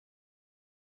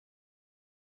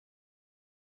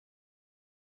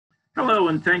Hello,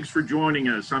 and thanks for joining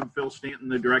us. I'm Phil Stanton,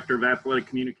 the Director of Athletic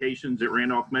Communications at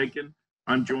Randolph-Macon.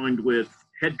 I'm joined with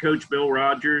head coach Bill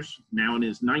Rogers, now in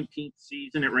his 19th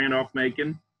season at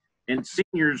Randolph-Macon, and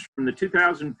seniors from the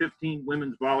 2015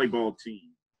 women's volleyball team.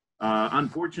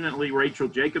 Unfortunately, Rachel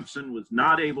Jacobson was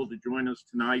not able to join us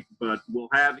tonight, but we'll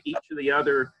have each of the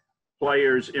other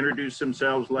players introduce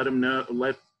themselves, let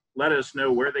us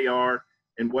know where they are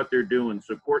and what they're doing.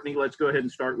 So, Courtney, let's go ahead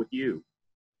and start with you.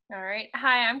 All right.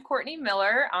 Hi, I'm Courtney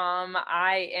Miller.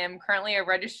 I am currently a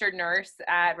registered nurse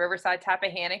at Riverside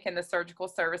Tappahannock in the Surgical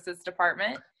Services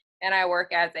Department, and I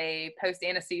work as a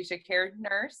post-anesthesia care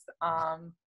nurse.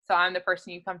 So I'm the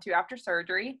person you come to after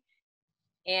surgery.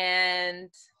 And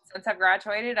since I've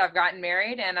graduated, I've gotten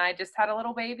married, and I just had a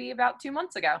little baby about 2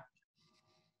 months ago.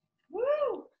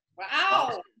 Woo!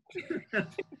 Wow!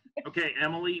 Okay,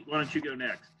 Emily, why don't you go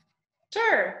next?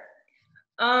 Sure.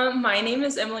 My name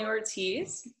is Emily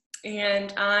Ortiz,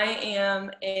 and I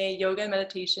am a yoga and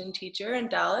meditation teacher in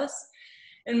Dallas.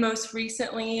 And most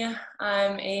recently,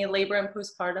 I'm a labor and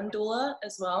postpartum doula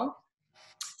as well.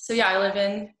 So yeah, I live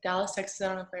in Dallas, Texas. I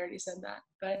don't know if I already said that,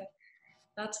 but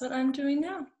that's what I'm doing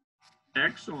now.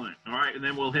 Excellent. All right, and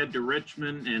then we'll head to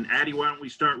Richmond. And Addie, why don't we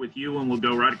start with you, and we'll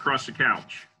go right across the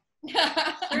couch.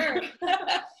 Sure.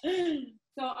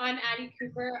 So I'm Addie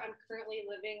Cooper. I'm currently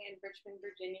living in Richmond,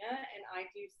 Virginia, and I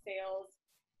do sales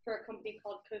for a company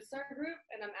called CoStar Group,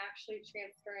 and I'm actually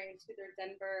transferring to their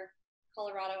Denver,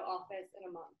 Colorado office in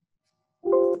a month.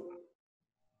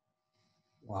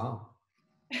 Wow.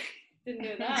 Didn't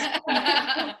know that.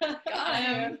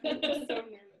 I'm so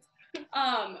nervous.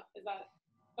 Is that?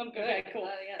 I'm good. Okay, cool.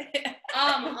 Yeah.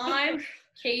 I'm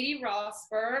Katie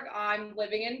Rosberg. I'm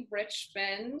living in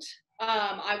Richmond.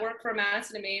 I work for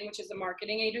Madison and Maine, which is a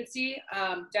marketing agency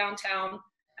downtown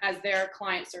as their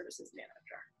client services manager.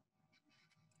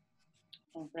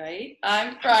 All right.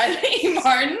 I'm Friday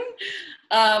Martin.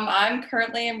 I'm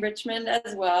currently in Richmond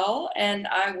as well, and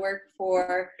I work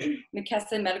for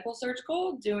McKesson Medical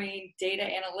Surgical doing data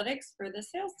analytics for the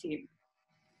sales team.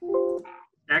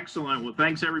 Excellent. Well,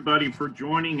 thanks everybody for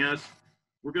joining us.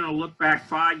 We're going to look back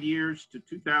 5 years to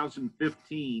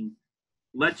 2015.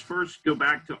 Let's first go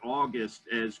back to August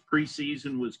as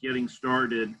preseason was getting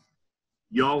started.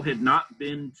 Y'all had not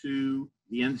been to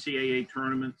the NCAA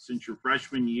tournament since your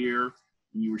freshman year,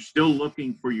 and you were still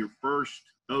looking for your first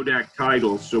ODAC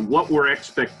title. So what were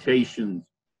expectations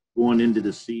going into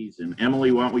the season?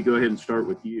 Emily, why don't we go ahead and start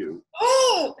with you?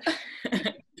 Oh!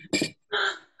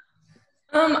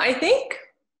 I think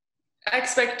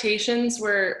expectations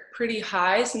were pretty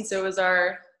high since it was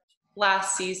our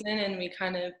last season, and we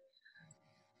kind of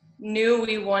knew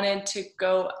we wanted to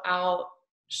go out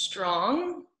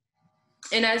strong.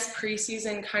 And as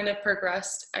preseason kind of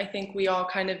progressed, I think we all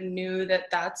kind of knew that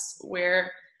that's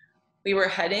where we were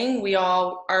heading. We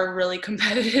all are really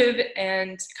competitive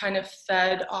and kind of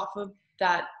fed off of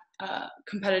that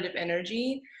competitive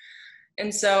energy.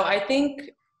 And so I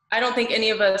don't think any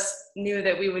of us knew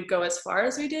that we would go as far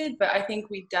as we did, but I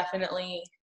think we definitely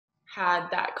had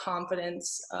that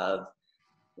confidence of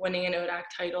winning an ODAC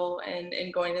title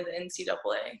and going to the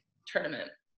NCAA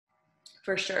tournament,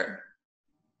 for sure.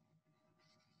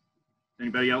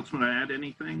 Anybody else want to add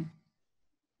anything?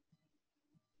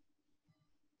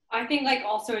 I think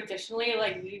also additionally,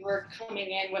 we were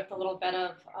coming in with a little bit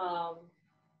of,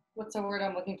 what's the word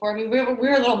I'm looking for? I mean, we were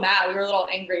a little mad. We were a little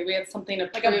angry. We had something to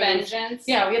prove. Like a vengeance.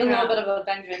 Yeah, we had a little bit of a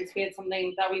vengeance. We had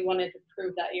something that we wanted to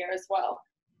prove that year as well.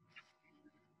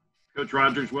 Coach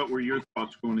Rogers, what were your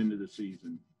thoughts going into the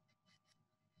season?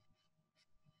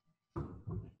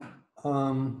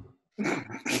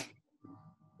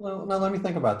 Well, now let me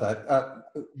think about that.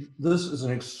 This is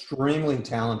an extremely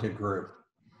talented group.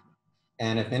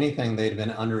 And if anything, they'd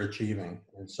been underachieving.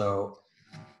 And so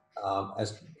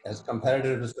as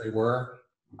competitive as they were,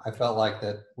 I felt like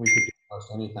that we could do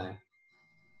almost anything.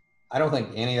 I don't think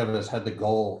any of us had the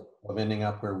goal of ending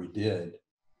up where we did.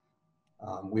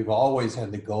 We've always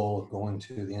had the goal of going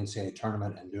to the NCAA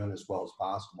tournament and doing as well as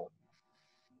possible.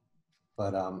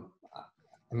 But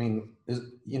I mean,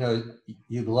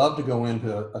 you'd love to go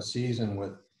into a season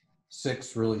with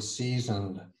 6 really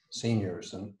seasoned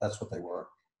seniors, and that's what they were.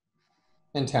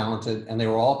 And talented, and they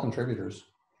were all contributors.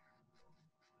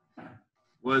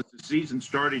 Well, as the season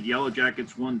started, Yellow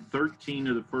Jackets won 13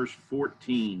 of the first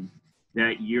 14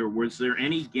 that year. Was there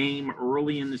any game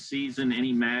early in the season,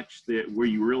 any match where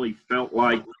you really felt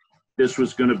like this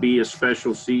was going to be a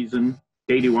special season?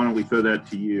 Katie, why don't we throw that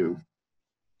to you?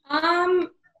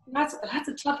 That's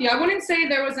a tough year. I wouldn't say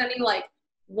there was any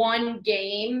one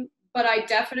game, but I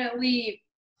definitely,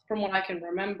 from what I can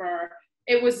remember,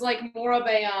 it was more of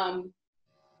a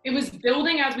it was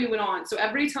building as we went on. So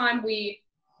every time we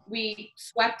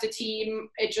swept a team,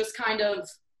 it just kind of,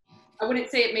 I wouldn't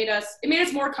say it made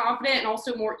us more confident and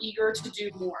also more eager to do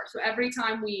more. So every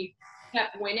time we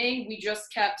kept winning, we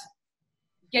just kept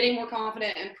getting more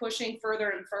confident and pushing further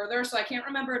and further. So I can't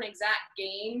remember an exact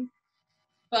game,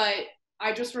 but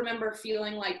I just remember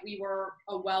feeling like we were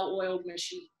a well-oiled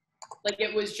machine. Like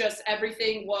it was just,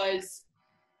 everything was,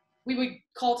 we would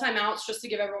call timeouts just to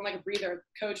give everyone like a breather.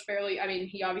 Coach barely, I mean,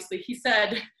 he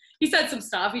said some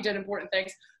stuff, he did important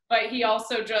things, but he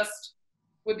also just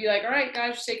would be like, all right,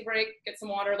 guys, just take a break, get some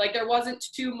water. Like there wasn't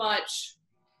too much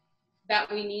that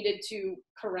we needed to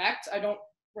correct. I don't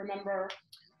remember.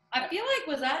 I feel like,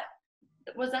 was that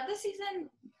the season?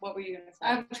 What were you going to say?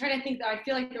 I'm trying to think. I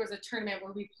feel like there was a tournament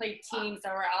where we played teams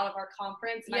that were out of our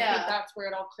conference. And I think that's where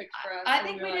it all clicked for us. I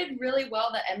think we did really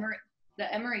well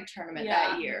the Emory tournament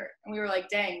that year. And we were like,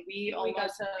 dang, we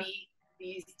almost beat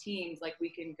these teams. Like we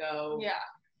can go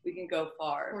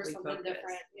far. Or something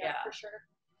different. Yeah, for sure.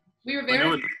 We were I know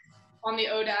very on the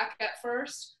ODAC at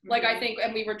first. Like I think,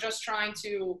 and we were just trying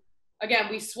to, again,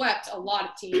 we swept a lot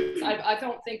of teams. I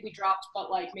don't think we dropped but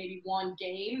like maybe one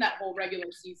game that whole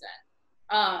regular season,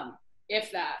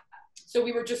 if that. So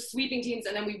we were just sweeping teams,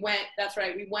 and then we went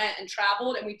and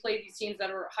traveled, and we played these teams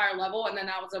that were higher level, and then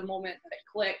that was a moment that it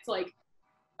clicked, like,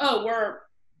 oh,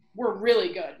 we're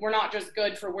really good. We're not just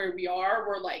good for where we are.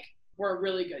 We're a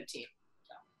really good team.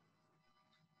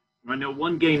 I know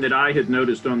one game that I had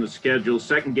noticed on the schedule,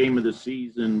 second game of the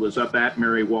season, was up at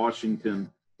Mary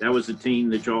Washington. That was a team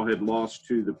that y'all had lost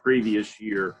to the previous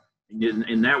year,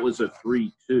 and that was a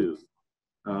 3-2.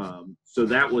 So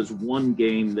that was one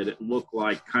game that it looked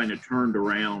like kind of turned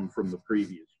around from the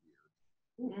previous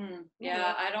year. Mm-hmm.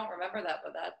 Yeah, I don't remember that,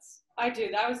 but that's. I do.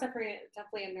 That was definitely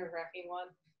a nerve-wracking one.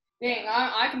 Dang,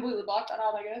 I completely blocked that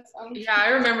out, I guess. Yeah, I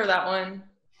remember that one.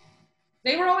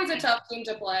 They were always a tough team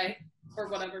to play for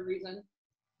whatever reason.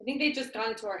 I think they just got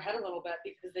into our head a little bit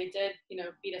because they did,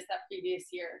 beat us that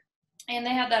previous year. And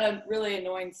they had that really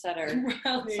annoying setter.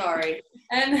 Really? Sorry.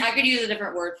 And I could use a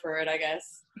different word for it, I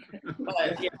guess.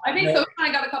 But yeah, I think Coach and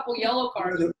I got a couple yellow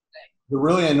cards. The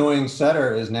really annoying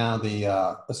setter is now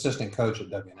the assistant coach at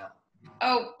WNL.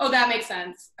 Oh, that makes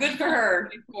sense. Good for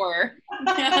her.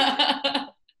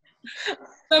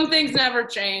 Some things never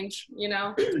change,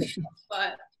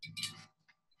 but.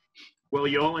 Well,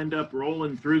 you all end up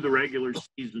rolling through the regular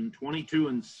season,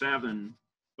 22-7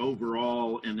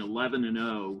 overall and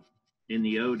 11-0 in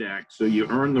the ODAC. So you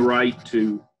earn the right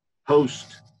to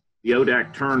host the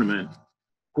ODAC tournament.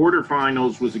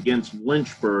 Quarterfinals was against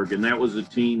Lynchburg, and that was a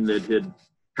team that had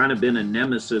kind of been a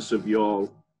nemesis of y'all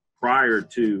prior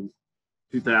to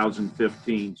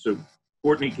 2015. So,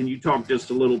 Courtney, can you talk just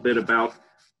a little bit about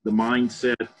the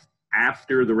mindset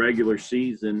after the regular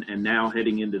season and now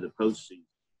heading into the postseason?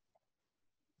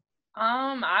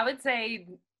 I would say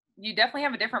you definitely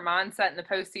have a different mindset in the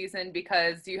postseason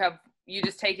because you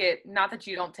just take it, not that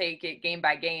you don't take it game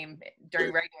by game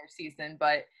during regular season,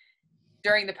 but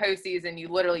during the postseason, you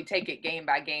literally take it game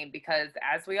by game because,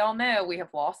 as we all know, we have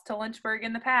lost to Lynchburg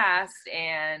in the past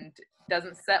and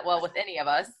doesn't set well with any of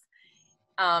us,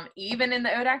 even in the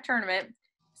ODAC tournament.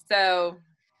 So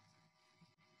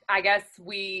I guess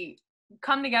we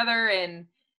come together and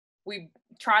we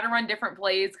try to run different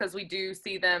plays because we do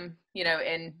see them,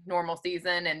 in normal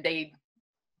season, and they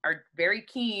are very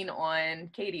keen on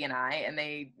Katie and I, and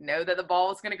they know that the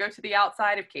ball is going to go to the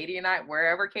outside of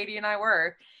wherever Katie and I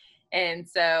were. And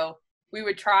so we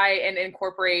would try and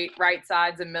incorporate right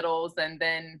sides and middles, and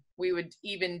then we would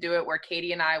even do it where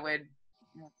Katie and I would,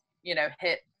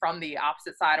 hit from the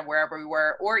opposite side of wherever we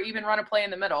were, or even run a play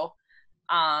in the middle.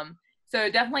 So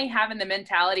definitely having the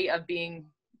mentality of being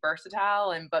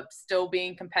versatile but still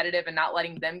being competitive and not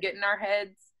letting them get in our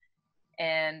heads,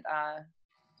 and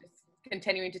just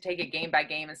continuing to take it game by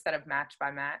game instead of match by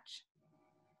match.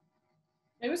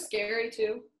 It was scary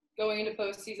too, going into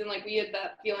postseason. Like we had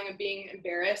that feeling of being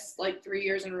embarrassed like 3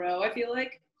 years in a row, I feel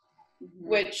like,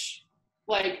 which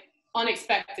like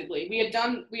unexpectedly. We had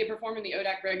performed in the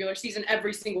ODAC regular season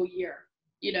every single year,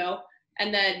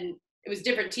 and then it was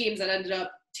different teams that ended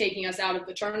up taking us out of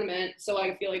the tournament. So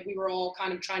I feel like we were all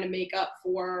kind of trying to make up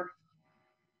for,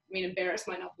 embarrassed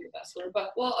might not be the best word,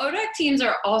 but. Well, ODAC teams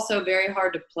are also very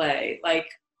hard to play. Like,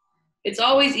 it's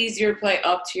always easier to play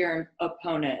up to your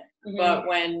opponent. Mm-hmm. But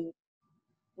when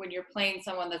you're playing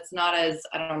someone that's not as,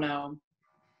 I don't know,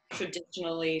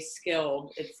 traditionally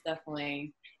skilled, it's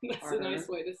definitely That's harder. A nice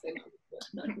way to say it.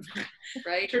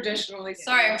 Right? Traditionally.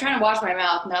 Sorry, I'm trying to wash my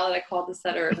mouth now that I called the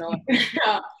setter.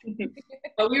 Yeah.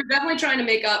 But we were definitely trying to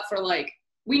make up for,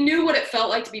 we knew what it felt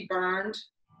like to be burned,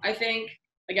 I think.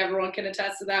 Like, everyone can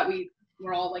attest to that. We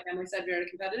we're all, like Emily said, very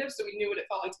competitive. So we knew what it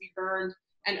felt like to be burned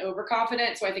and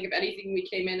overconfident. So I think if anything, we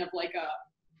came in of like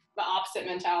the opposite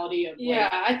mentality of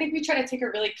I think we try to take a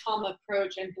really calm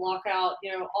approach and block out,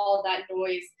 all that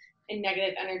noise and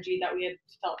negative energy that we had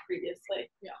felt previously.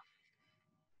 Yeah.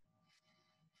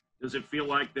 Does it feel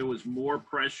like there was more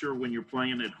pressure when you're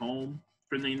playing at home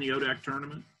in the ODAC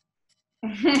tournament?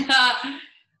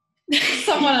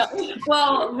 Someone else.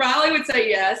 Well, Riley would say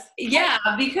yes. Yeah,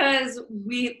 because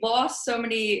we lost so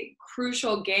many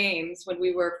crucial games when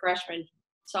we were freshmen,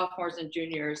 sophomores, and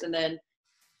juniors, and then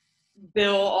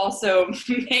Bill also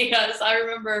made us. I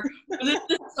remember, was it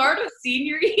the start of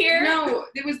senior year? No,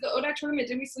 it was the ODAC tournament.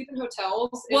 Didn't we sleep in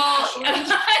hotels? Well,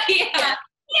 yeah.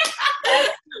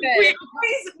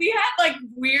 We had like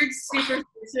weird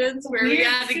superstitions where we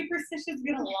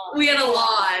had a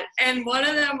lot, and one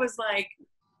of them was like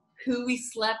who we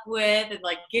slept with and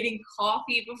like getting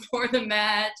coffee before the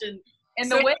match and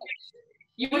the witch.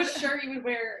 What shirt you would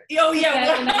wear? Oh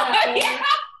yeah, yeah.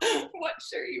 What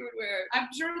shirt you would wear? I'm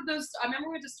sure those. I remember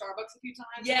we went to Starbucks a few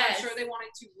times. Yes. I'm sure they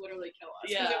wanted to literally kill us.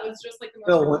 Yeah. It was just like the most.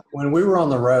 Bill, when we were on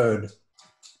the road,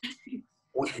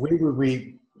 we would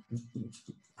be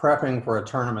prepping for a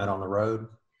tournament on the road,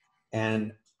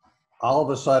 and all of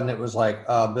a sudden it was like,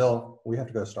 Bill, we have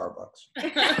to go to Starbucks.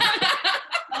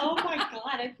 Oh my God,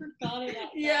 I forgot about that.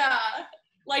 Yeah.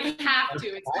 Like have to.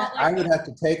 It's not I like would have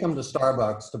to take them to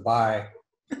Starbucks to buy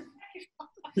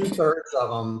 2/3 of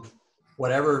them,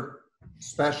 whatever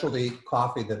specialty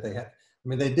coffee that they had. I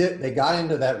mean, they got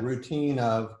into that routine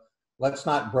of let's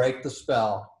not break the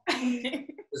spell.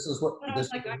 This is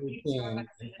the routine.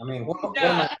 I mean, what am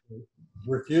I doing?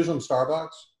 Refuse them Starbucks?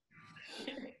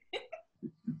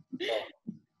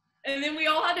 And then we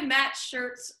all had to match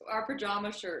shirts, our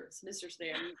pajama shirts, Mr.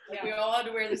 Stan. Like, we all had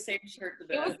to wear the same shirt to It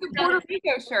bed. was the Puerto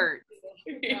Rico shirt.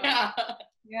 Yeah.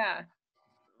 Yeah.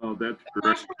 Oh, that's I'm great.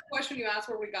 not sure the question you asked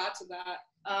where we got to that.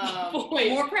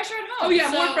 Wait. More pressure at home. Oh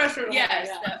yeah, more pressure at home. Yes,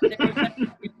 Yeah. there was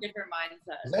definitely a different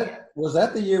mindset. Was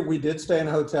that the year we did stay in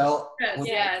a hotel?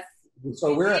 Yes.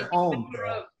 So we're at home,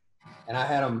 and I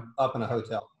had them up in a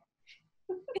hotel.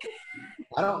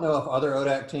 I don't know if other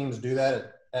ODAC teams do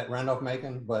that at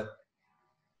Randolph-Macon, but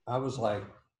I was like,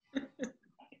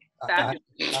 I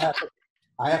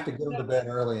have to get them to bed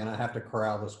early, and I have to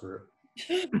corral this group.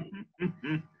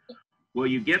 Well,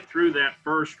 you get through that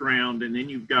first round, and then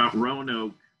you've got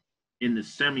Roanoke in the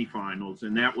semifinals,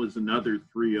 and that was another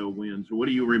 3-0 win. So what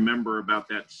do you remember about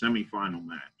that semifinal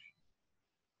match?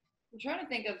 I'm trying to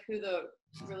think of who the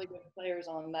really good players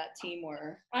on that team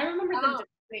were. I remember them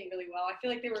playing really well. I feel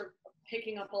like they were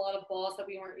picking up a lot of balls that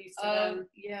we weren't used to them.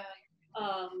 Yeah.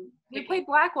 We played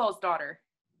Blackwell's daughter.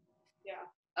 Yeah.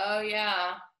 Oh,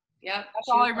 yeah. Yep. That's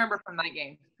all I remember from that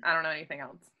game. I don't know anything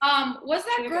else. Was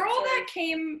that girl that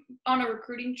came on a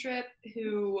recruiting trip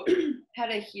who had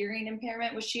a hearing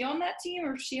impairment? Was she on that team,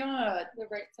 or was she on The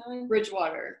right side.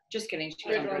 Bridgewater? Just kidding. She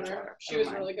was on Bridgewater. She was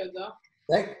really good though.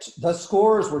 The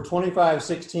scores were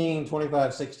 25-16,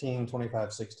 25-16, 25-16. How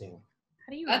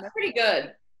do you remember? That's pretty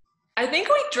good. I think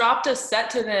we dropped a set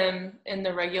to them in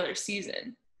the regular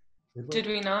season. Did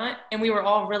we not? And we were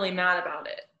all really mad about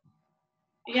it.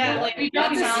 Yeah, Well, like we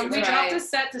dropped a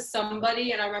set to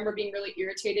somebody, and I remember being really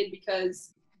irritated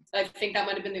because I think that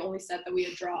might have been the only set that we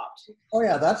had dropped. Oh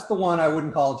yeah, that's the one I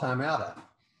wouldn't call a timeout at.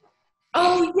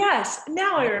 Oh, yes.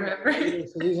 Now I remember.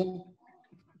 Season,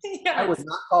 Yes. I would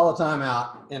not call a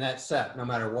timeout in that set, no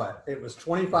matter what. It was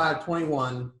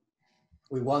 25-21.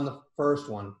 We won the first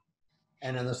one.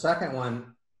 And in the second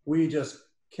one, we just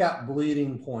kept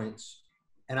bleeding points.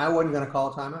 And I wasn't going to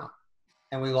call a timeout.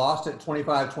 And we lost it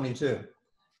 25-22.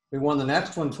 We won the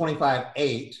next one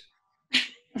 25-8.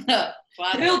 Bill,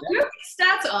 do you have these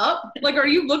stats up? Like, are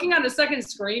you looking at the second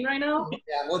screen right now?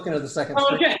 Yeah, I'm looking at the second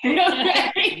screen.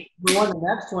 Okay. We won the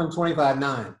next one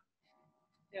 25-9.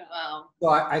 Yeah. Wow. So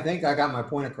I think I got my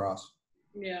point across.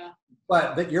 Yeah.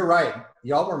 But you're right.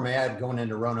 Y'all were mad going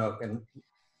into Roanoke. And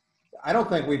I don't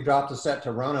think we've dropped a set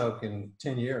to Roanoke in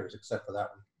 10 years, except for that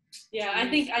one. Yeah, I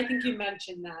think you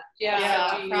mentioned that.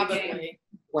 Yeah, probably.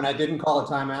 When I didn't call a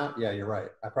timeout, yeah, you're right.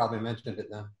 I probably mentioned it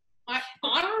then. I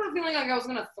remember feeling like I was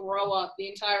gonna throw up the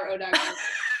entire ODAC.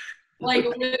 Like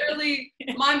literally,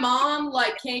 my mom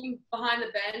like came behind the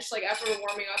bench like after we're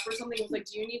warming up or something. Was like,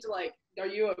 "Do you need to like? Are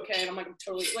you okay?" And I'm like, "I'm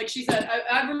totally." Like she said,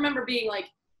 I remember being like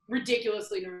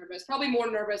ridiculously nervous, probably more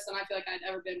nervous than I feel like I'd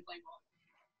ever been playing volleyball.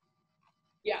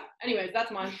 Yeah. Anyways,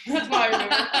 that's mine. That's what I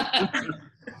remember.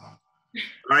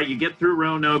 All right, you get through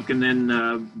Roanoke, and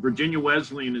then Virginia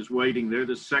Wesleyan is waiting. They're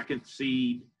the second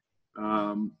seed,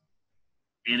 and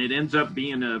it ends up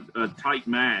being a tight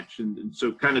match. And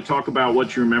so kind of talk about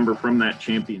what you remember from that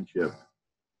championship.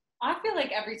 I feel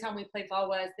like every time we play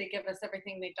Volleyball, they give us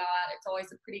everything they got. It's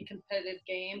always a pretty competitive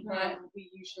game, but we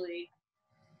usually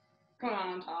come out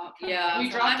on top. Yeah. We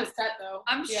dropped a set though.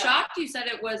 I'm shocked you said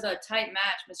it was a tight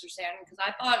match, Mr. Sandon, because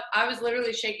I thought I was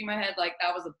literally shaking my head like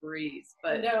that was a breeze.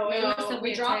 But No,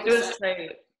 we dropped it a was set.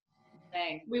 tight.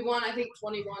 Dang. We won, I think,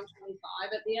 21-25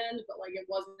 at the end, but like it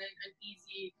wasn't an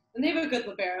easy. And they have a good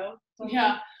libero.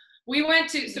 Yeah. We went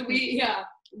to, so we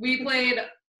played,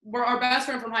 our best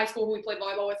friend from high school who we played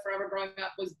volleyball with forever growing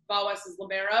up was Val West's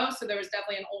libero. So there was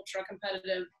definitely an ultra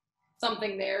competitive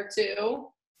something there too.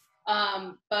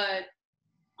 But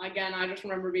again, I just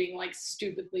remember being like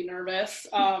stupidly nervous.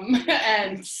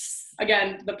 And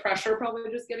again, the pressure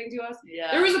probably just getting to us.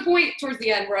 Yeah. There was a point towards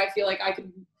the end where I feel like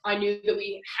I knew that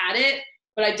we had it,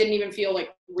 but I didn't even feel like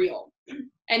real.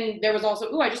 And there was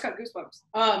also, I just got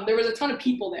goosebumps. There was a ton of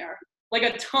people there, like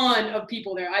a ton of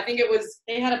people there. I think it was,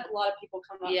 They had a lot of people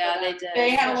come up. Yeah, for they them. did. they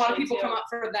had a lot of people Especially come up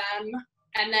for them.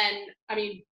 And then, I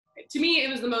mean, to me, it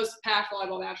was the most packed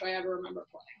volleyball match I ever remember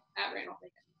playing at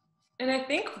Randolph-Macon. And I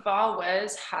think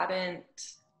Valwez hadn't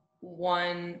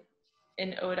won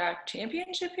an ODAC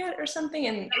championship yet or something,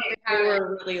 and they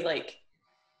were really like,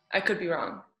 I could be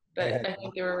wrong, but I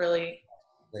think they were really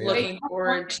looking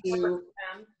forward to,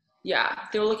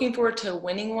 they were looking forward to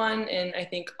winning one, and I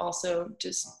think also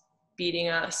just beating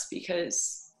us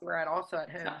because We're also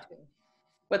at home too.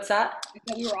 what's that?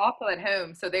 Because we were also at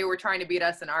home, so they were trying to beat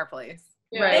us in our place.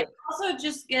 Yeah. Right. They also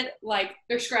just get like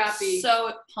They're scrappy.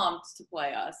 so pumped to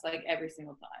play us like every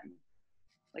single time.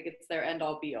 Like it's their end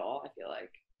all be all, I feel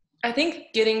like. I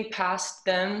think getting past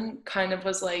them kind of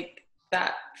was like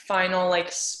that final like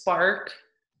spark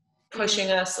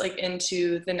pushing us like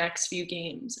into the next few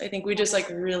games. I think we just like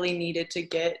really needed to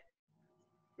get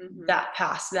that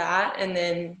past that, and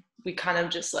then we kind of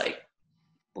just like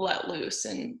let loose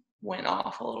and went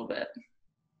off a little bit.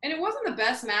 And it wasn't the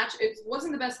best match. It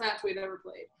wasn't the best match we'd ever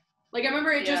played. Like, I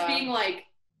remember it just being like,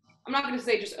 I'm not going to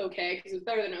say just okay, because it was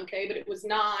better than okay, but it was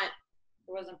not.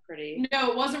 It wasn't pretty. No,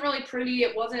 it wasn't really pretty.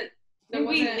 It wasn't. And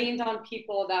we leaned on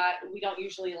people that we don't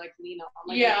usually like lean on.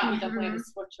 Like, Yeah. we definitely had to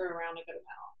switch her around a good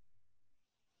amount.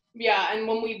 Yeah, and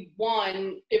when we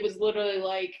won, it was literally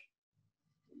like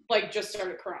just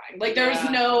started crying. Like there's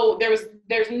no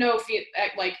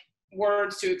like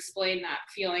words to explain that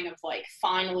feeling of like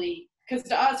finally, because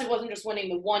to us it wasn't just winning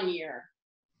the 1 year,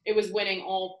 it was winning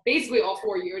basically all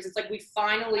 4 years. It's like we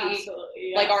finally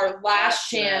like our last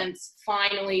chance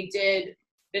finally did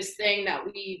this thing that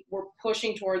we were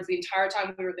pushing towards the entire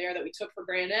time we were there that we took for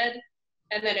granted,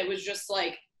 and then it was just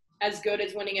like as good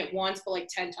as winning it once, but like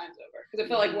 10 times over, because it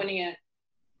felt like winning it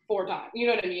 4 times. You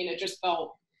know what I mean? It just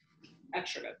felt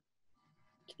extra good.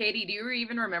 Katie, do you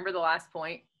even remember the last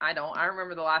point? I don't. I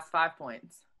remember the last 5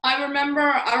 points. I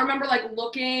remember like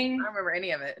looking. I don't remember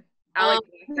any of it.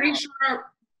 Pretty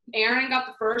sure Aaron got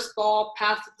the first ball,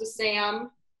 passed it to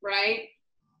Sam, right?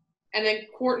 And then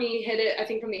Courtney hit it, I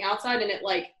think, from the outside, and it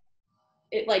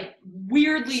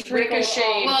weirdly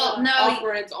ricocheted off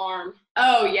Brennan's arm.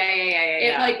 Oh, yeah.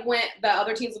 It like went, the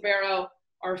other team's libero,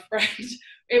 our friend,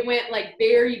 it went like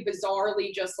very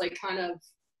bizarrely just like kind of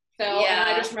fell. Yeah. And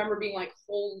I just remember being like,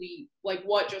 holy, like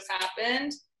what just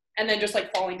happened? And then just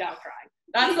like falling down crying.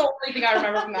 That's the only thing I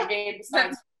remember from that game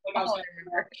besides like I was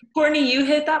Courtney, you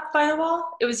hit that final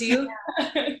ball? It was you?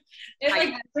 it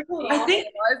like I think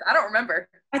it was. I don't remember.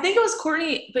 I think it was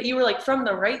Courtney, but you were like from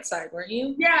the right side, weren't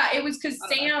you? Yeah, it was because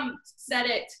Sam said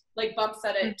it, like bump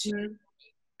said it,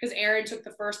 because Aaron took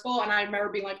the first ball, and I remember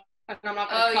being like, and I'm not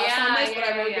going to cuss on this, but I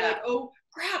remember being like, oh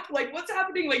crap, like what's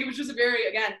happening? Like it was just a very,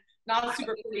 again, not a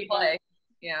super pretty play.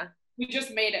 Yeah. We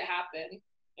just made it happen.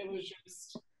 It was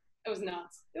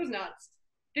nuts. It was nuts.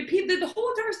 Did the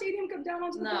whole entire stadium come down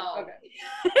onto the field? Okay.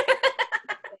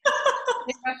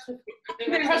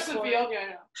 They rushed the field,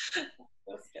 yeah, I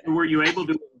know. Were you able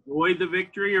to enjoy the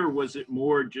victory, or was it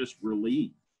more just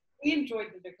relief? We enjoyed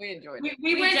the victory. We enjoyed it.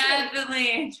 We went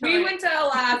definitely enjoyed we it. went to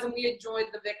Elaz and we enjoyed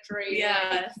the victory.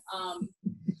 Yes.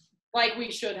 Like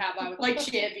we should have, like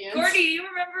champions. Courtney, you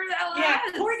remember that last?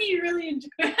 Yeah, Courtney really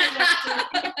enjoyed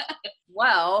it.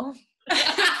 Well,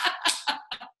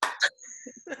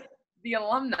 the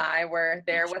alumni were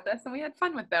there with us, and we had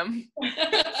fun with them.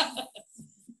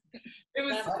 It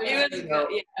was You know,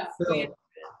 Phil,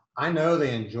 I know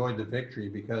they enjoyed the victory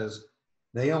because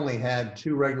they only had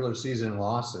 2 regular season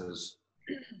losses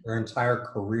their entire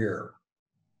career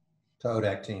to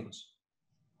ODAC teams.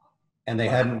 And they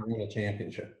hadn't won a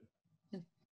championship.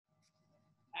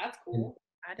 That's cool.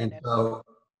 And so,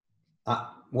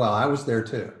 I was there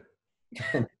too.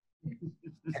 And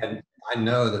I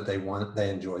know that they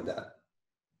enjoyed that.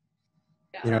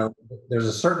 Yeah. You know, there's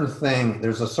a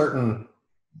certain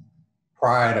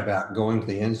pride about going to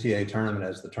the NCAA tournament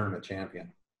as the tournament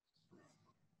champion?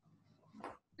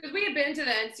 Because we had been to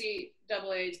the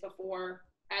NCAAs before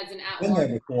as an Been there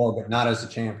at-large, before, but not as a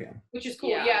champion. which is cool.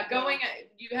 Yeah. Yeah, going,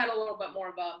 you had a little bit more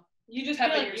of a, You just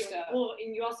pep feel in like your step. well,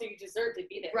 and you deserve to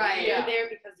be there. Right. You're Yeah. there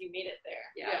because you made it there.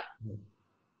 yeah.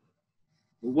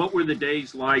 What were the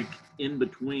days like in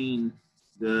between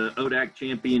the ODAC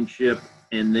championship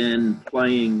and then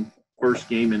playing first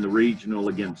game in the regional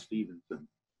against Stevenson?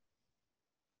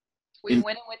 We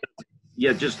went in with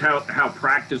Yeah, just how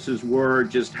practices were,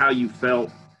 just how you felt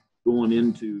going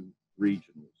into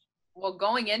regionals. Well,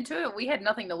 going into it, we had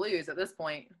nothing to lose at this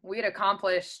point. We had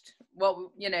accomplished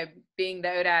being the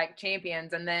ODAC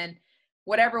champions, and then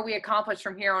whatever we accomplished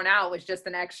from here on out was just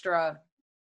an extra,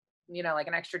 like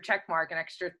an extra check mark, an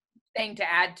extra thing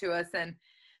to add to us.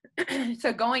 And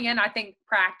so going in, I think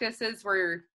practices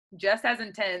were just as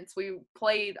intense. We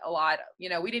played a lot.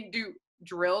 We didn't do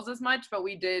drills as much, but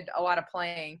we did a lot of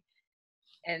playing.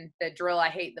 And the drill I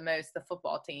hate the most, the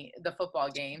football game.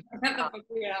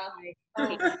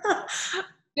 Yeah.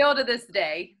 Still to this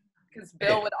day, because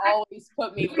Bill would always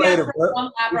put me. We played a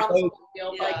One lap around the played football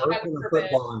field, Yeah. like, heaven virtual forbid.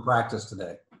 football in practice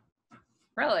today.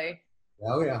 Really?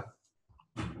 Oh, yeah.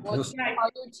 Well, It was-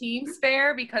 are your teams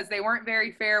fair? Because they weren't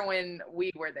very fair when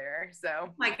we were there. So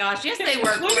Oh my gosh, yes they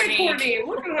were, Look at Courtney.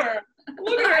 Look at her.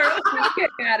 Look at her. I get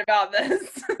mad about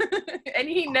this, and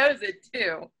he knows it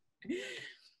too.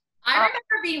 I remember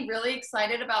being really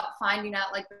excited about finding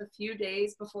out like the few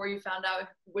days before you found out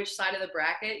which side of the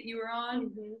bracket you were on.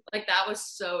 Mhm. Like that was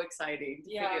so exciting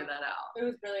to Yeah. figure that out. It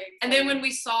was really exciting. And then when we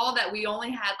saw that we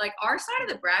only had like our side of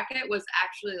the bracket was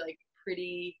actually like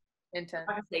pretty, Intense.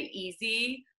 I would say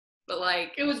easy, but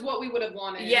like It was what we would have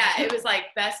wanted. yeah, it was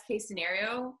like best case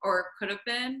scenario or could have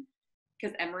been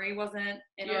because Emory wasn't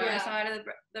in Yeah. our side of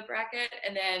the bracket,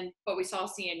 and then but we saw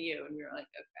CNU and we were like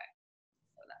okay.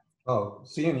 Oh,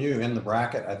 seeing you in the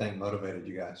bracket, I think, motivated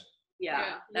you guys.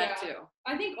 Yeah, that too.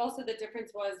 I think also the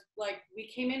difference was like we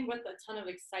came in with a ton of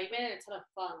excitement and a ton of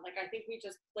fun. Like I think we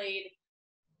just played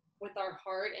with our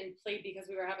heart and played because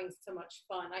we were having so much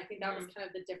fun. I think that was kind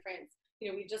of the difference.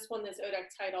 We just won this ODAC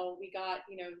title. We got,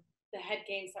 the head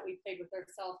games that we played with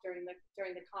ourselves during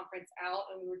the conference out,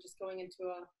 and we were just going into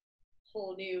a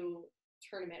whole new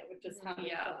tournament with just having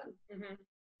fun. Mm-hmm.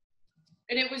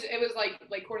 And it was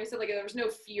like Courtney said, like there was no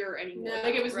fear anymore. No,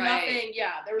 like it was right. nothing.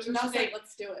 Yeah, there was It was just nothing. like,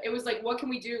 let's do it. It was like, what can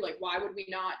we do? Like, why would we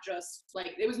not just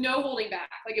like? It was no holding back.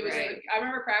 Like it was. Right. Like, I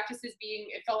remember practices being.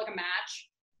 It felt like a match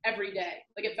every day.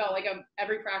 Like it felt like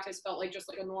every practice felt like just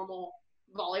like a normal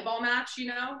volleyball match.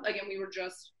 Like, and we were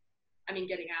just, getting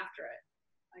after it,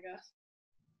 I guess.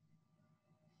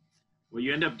 Well,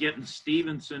 you end up getting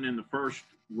Stevenson in the first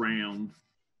round,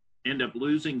 end up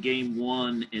losing game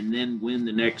one, and then win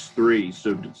the next three.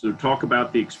 So talk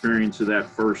about the experience of that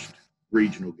first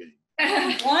regional game.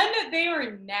 One, they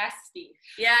were nasty.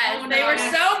 Yes, Oh, they no. were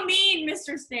so mean,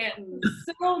 Mr. Stanton.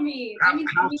 So mean. How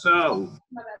so?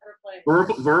 I've ever played.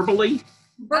 Verbally?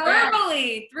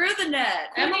 Verbally through the net.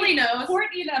 Emily knows.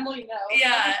 Courtney and Emily know.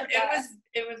 Yeah, Never forgot.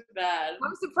 it was bad.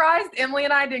 I'm surprised Emily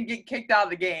and I didn't get kicked out of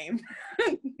the game.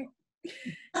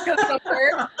 Because the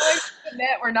words in the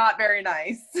net were not very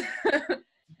nice.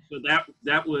 So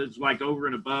that was like over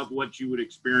and above what you would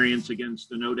experience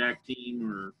against an ODAC team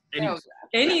or any. No,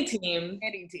 Any team.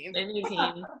 any team. Any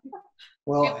team.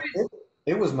 Well,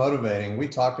 it was motivating. We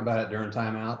talked about it during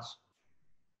timeouts,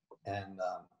 and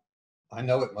I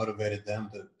know it motivated them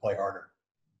to play harder.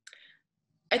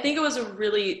 I think it was a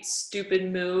really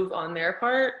stupid move on their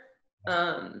part,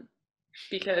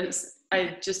 because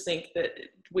I just think that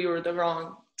we were the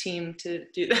wrong team to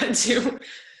do that to.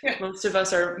 Yeah. Most of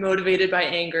us are motivated by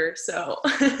anger, so.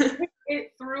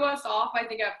 It threw us off, I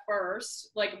think, at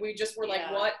first. Like, we just were like,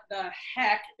 Yeah. what the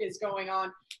heck is going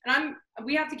on? And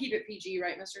we have to keep it PG,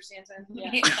 right, Mr. Stanton? Yeah.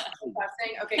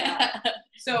 Saying, okay, got it.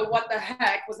 So what the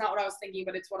heck was not what I was thinking,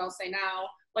 but it's what I'll say now.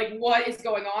 Like, what is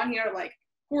going on here? Like,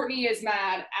 Courtney is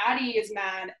mad. Addie is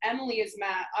mad. Emily is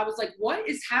mad. I was like, what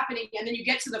is happening? And then you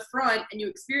get to the front and you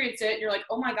experience it and you're like,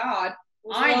 oh my God,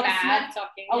 I'm mad.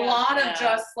 Talking. A lot of Yeah.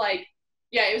 just like,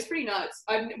 yeah, it was pretty nuts.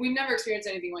 We've never experienced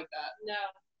anything like that. No.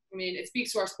 I mean, it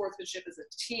speaks to our sportsmanship as a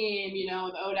team, the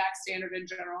ODAC standard in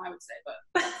general, I would say.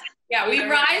 But Yeah, we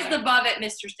rise above it,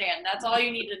 Mr. Stanton. That's all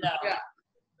you need to know. Yeah.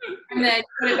 And then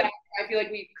put it back. I feel like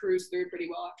we cruised through pretty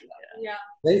well after that.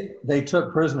 Yeah. They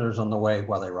took prisoners on the way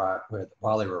while they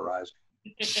were rising.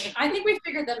 I think we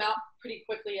figured them out pretty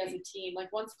quickly as a team.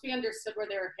 Like once we understood where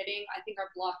they were hitting, I think our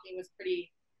blocking was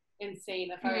pretty insane,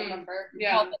 if I remember.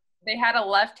 Yeah. Well, they had a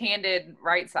left-handed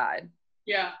right side.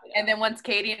 Yeah. And then once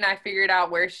Katie and I figured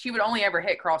out where she would only ever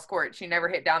hit cross court, she never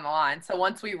hit down the line. So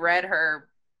once we read her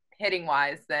hitting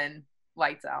wise, then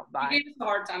lights out. She Bye. gave us a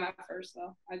hard time at first,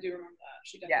 though. I do remember that.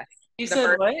 She did. Yes. You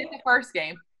said what? In the first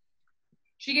game.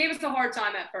 She gave us a hard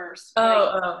time at first.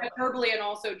 Oh. Verbally, and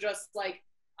also just like,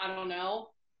 I don't know,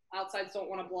 outsides don't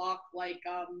want to block, like,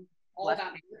 all Left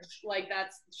that. Like,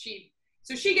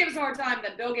 so she gave us a hard time,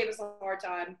 then Bill gave us a hard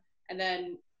time, and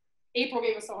then April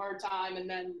gave us a hard time, and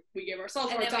then we gave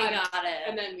ourselves a hard time. And then we got it.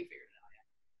 And then we figured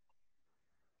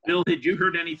it out. Bill, had you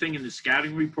heard anything in the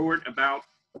scouting report about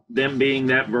them being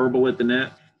that verbal at the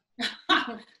net?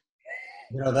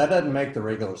 That doesn't make the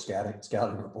regular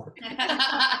scouting report.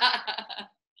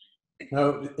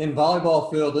 No, in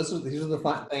volleyball field, these are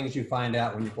the things you find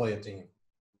out when you play a team.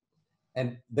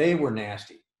 And they were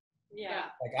nasty. Yeah.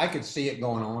 Like, I could see it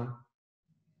going on.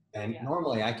 And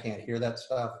normally I can't hear that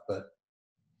stuff, but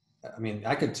I mean,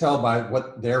 I could tell by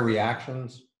what their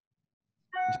reactions,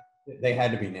 they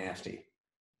had to be nasty.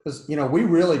 Because, we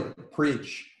really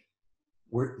preach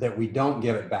that we don't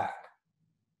give it back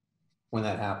when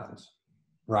that happens.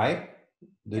 Right?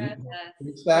 Did you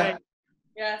preach that?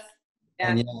 Yes.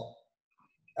 And yet,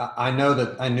 I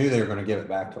knew they were going to give it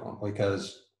back to them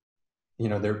because,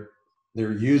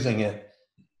 they're using it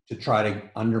to try to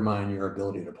undermine your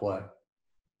ability to play.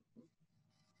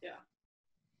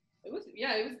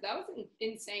 That was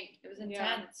insane. It was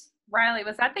intense. Riley,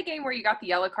 was that the game where you got the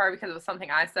yellow card because it was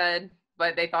something I said,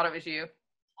 but they thought it was you?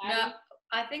 No,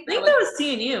 I think that was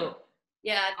CNU.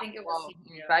 Yeah, I think it was.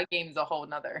 That game's a whole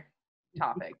nother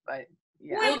topic, but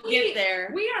yeah. We'll get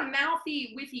there. We are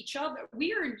mouthy with each other.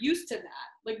 We are used to that.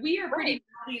 Like, we are pretty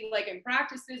mouthy, like, in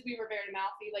practices, we were very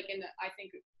mouthy, like, in, I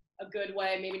think, a good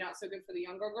way, maybe not so good for the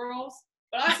younger girls.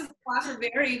 But us as a class are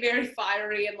very, very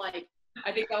fiery, and, like,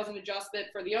 I think that was an adjustment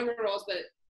for the younger girls, but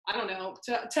I don't know.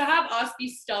 To have us be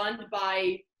stunned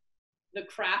by the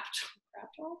crap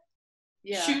talk?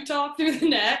 Yeah. Shoot talk through the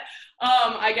net,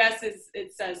 I guess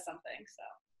it says something. So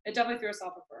it definitely threw us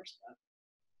off at first, but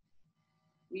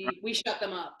we shut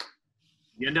them up.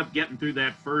 You end up getting through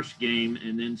that first game,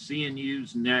 and then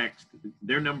CNU's next.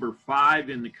 They're number 5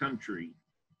 in the country,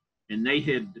 and they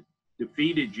had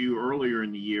defeated you earlier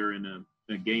in the year in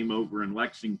a game over in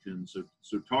Lexington. So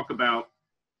talk about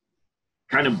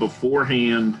kind of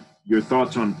beforehand your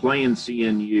thoughts on playing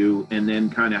CNU, and then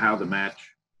kind of how the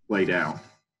match played out.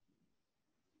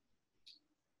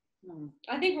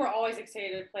 I think we're always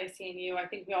excited to play CNU. I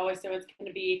think we always know it's going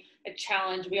to be a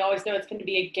challenge. We always know it's going to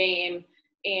be a game,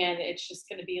 and it's just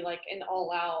going to be like an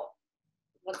all-out,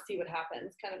 let's see what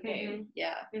happens kind of game. Mm-hmm.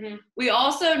 Yeah. Mm-hmm. We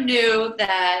also knew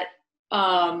that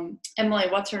Emily,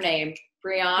 what's her name?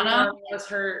 Brianna was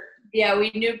hurt. Yeah,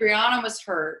 we knew Brianna was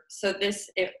hurt. So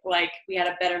we had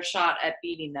a better shot at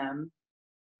beating them.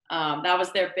 That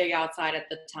was their big outside at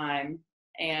the time.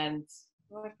 And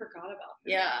I forgot about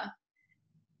that. yeah.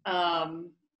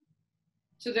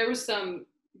 So there was some,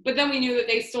 but then we knew that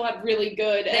they still had really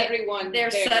good everyone.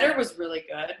 Their there. setter was really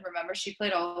good. Remember, she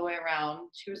played all the way around.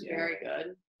 She was very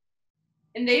good.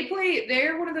 And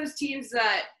they're one of those teams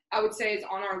that I would say is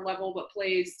on our level, but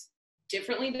plays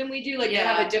differently than we do. Like, they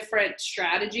have a different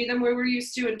strategy than we were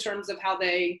used to in terms of how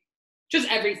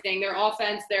just everything. Their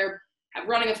offense, they're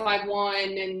running a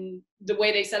 5-1, and the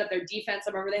way they set up their defense.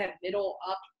 I remember they had middle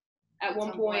up at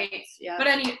one point. Yeah. But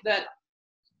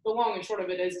the long and short of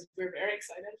it is we're very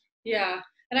excited. Yeah.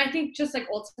 And I think just like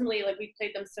ultimately, like, we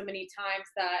played them so many times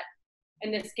that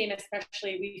in this game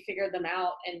especially, we figured them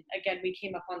out. And again, we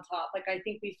came up on top. Like, I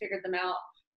think we figured them out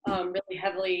really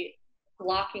heavily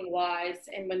blocking wise.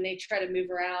 And when they try to move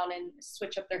around and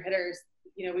switch up their hitters,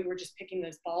 we were just picking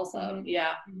those balls up. Mm-hmm.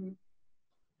 Yeah. Mm-hmm.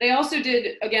 They also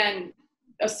did, again,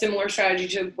 a similar strategy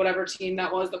to whatever team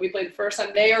that was that we played the first time.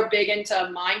 They are big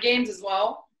into mind games as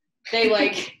well. They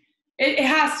it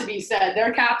has to be said.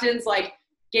 Their captains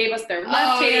gave us their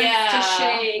left hands to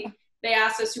shake. They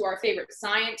asked us who our favorite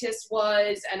scientist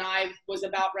was, and I was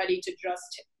about ready to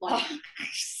just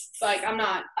I'm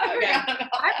not.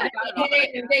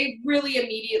 They really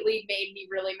immediately made me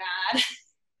really mad,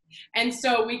 and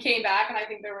so we came back, and I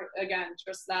think there were again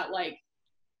just that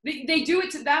they do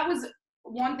it. That was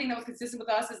one thing that was consistent with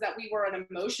us, is that we were an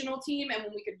emotional team, and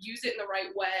when we could use it in the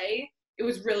right way, it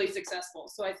was really successful.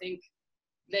 So I think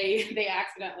they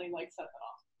accidentally set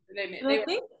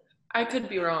that off. I could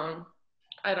be wrong.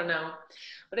 I don't know.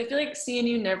 But I feel like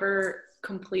CNU never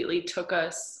completely took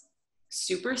us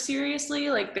super seriously.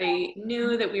 Like, they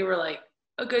knew that we were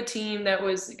a good team that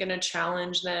was going to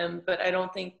challenge them, but I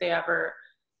don't think they ever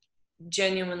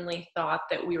genuinely thought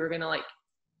that we were going to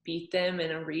beat them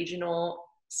in a regional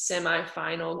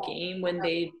semifinal game when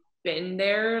they'd been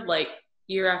there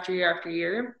year after year after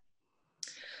year.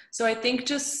 So I think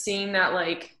just seeing that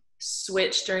like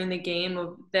switch during the game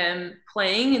of them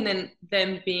playing and then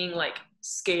them being like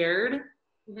scared,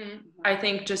 I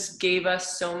think just gave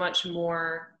us so much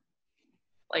more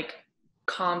like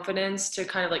confidence to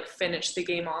kind of like finish the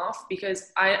game off,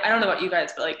 because I don't know about you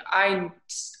guys, but like I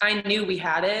knew we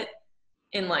had it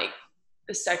in like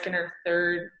the second or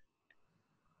third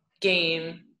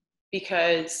game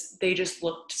because they just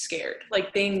looked scared.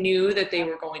 Like they knew that they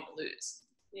were going to lose.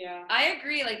 Yeah, I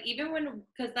agree. Like even when,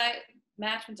 because that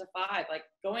match went to 5, like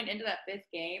going into that 5th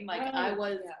game, like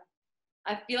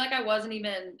I feel like I wasn't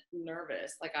even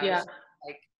nervous. Like I was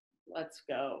like, let's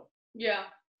go. Yeah.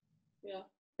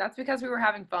 That's because we were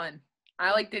having fun.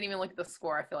 I like didn't even look at the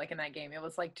score. I feel like in that game, it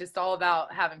was like just all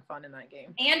about having fun in that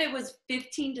game. And it was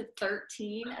 15-13 at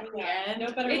the end.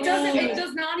 It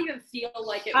does not even feel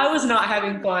like it. I was not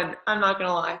having fun. I'm not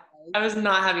gonna lie. I was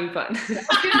not having fun.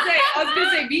 I was gonna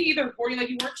say, me either, Courtney. Like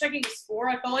you weren't checking the score.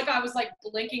 I felt like I was like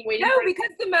blinking, waiting. No, because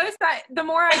the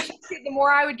more I checked it, the more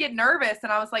I would get nervous,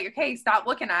 and I was like, okay, stop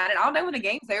looking at it. I'll know when the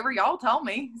game's over. Y'all tell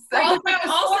me. So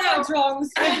Also wrong.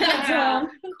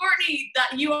 Courtney, that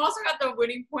you also had the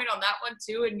winning point on that one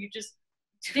too, and you just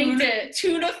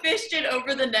tuna fished it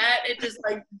over the net. It just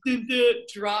like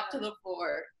dropped to the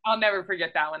floor. I'll never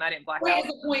forget that one. I didn't black out.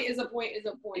 Is a point.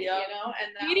 You know,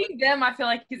 and beating them, I feel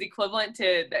like is equivalent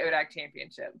to the ODAC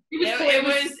championship.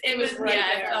 It was right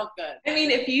there. It felt good. I mean,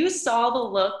 if you saw the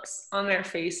looks on their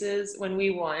faces when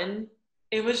we won,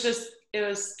 it was just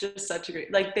such a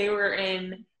great, like they were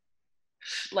in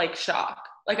like shock.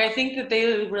 Like I think that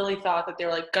they really thought that they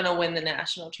were like gonna win the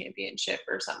national championship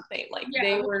or something. Like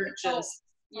they were just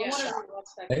shocked.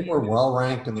 They were well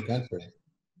ranked in the country.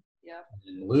 Yeah.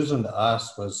 Losing to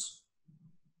us was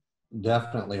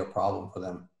definitely a problem for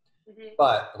them.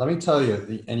 But let me tell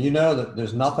you, and you know that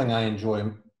there's nothing I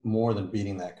enjoy more than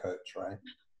beating that coach, right?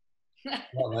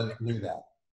 Well, I knew that.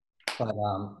 But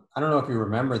I don't know if you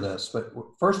remember this, but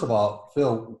first of all,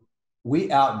 Phil,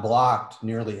 we out-blocked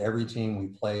nearly every team we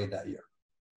played that year.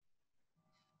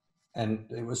 And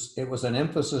it was an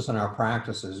emphasis in our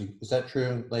practices. Is that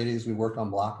true, ladies? We worked on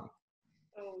blocking.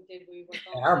 Oh, did we work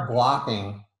on and our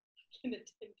blocking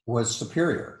was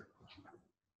superior.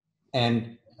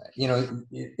 And you know,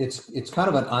 it's kind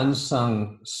of an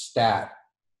unsung stat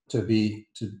to beat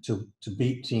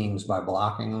teams by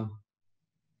blocking them.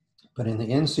 But in the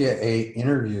NCAA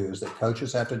interviews that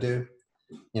coaches have to do,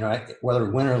 you know, whether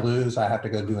we win or lose, I have to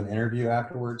go do an interview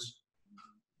afterwards.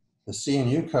 The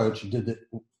CNU coach did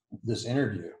this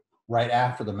interview right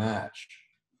after the match,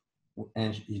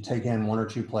 and you take in 1 or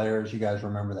 2 players. You guys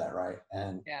remember that, right?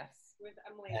 And yes, with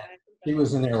Emily, he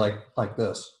was in there like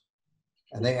this,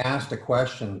 and they asked a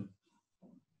question,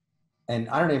 and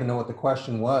I don't even know what the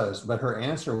question was, but her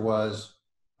answer was,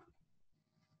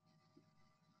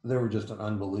 they were just an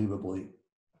unbelievably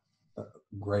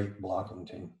great blocking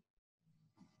team.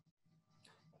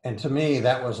 And to me,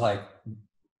 that was like,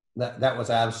 that was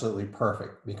absolutely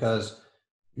perfect, because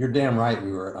you're damn right,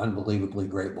 we were an unbelievably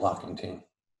great blocking team.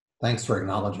 Thanks for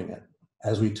acknowledging it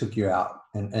as we took you out.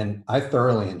 And I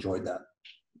thoroughly enjoyed that.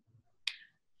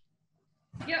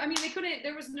 Yeah, I mean,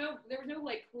 there was no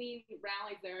like clean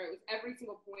rallies there. It was every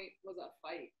single point was a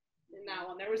fight in that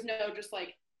one. There was no just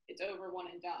like, it's over, one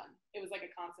and done. It was like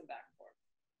a constant back and forth.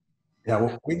 Yeah,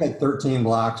 well, we had 13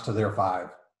 blocks to their 5.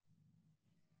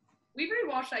 We've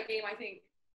rewatched that game, I think.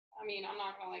 I mean, I'm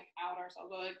not gonna like out ourselves,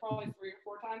 but like probably 3 or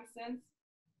 4 times since.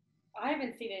 I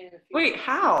haven't seen it in a few Wait, years.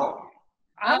 how?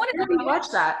 I want to watch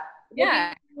that.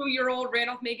 Yeah. Your old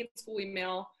Randolph-Macon school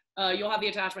email. You'll have the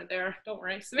attachment there. Don't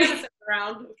worry. Savannah sent it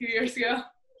around a few years ago.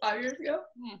 5 years ago.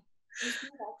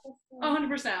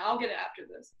 100%. I'll get it after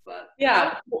this. But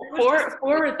yeah,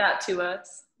 forward that to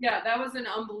us. Yeah, that was an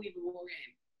unbelievable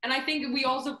game. And I think we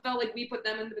also felt like we put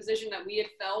them in the position that we had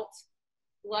felt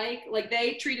like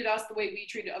they treated us the way we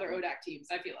treated other ODAC teams,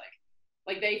 I feel like.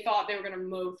 Like they thought they were going to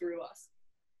mow through us.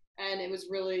 And it was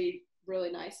really,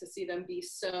 really nice to see them be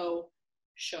so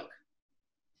shook.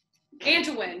 And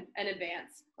to win and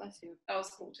advance. Bless you. That was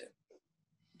cool too.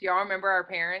 Do y'all remember our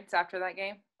parents after that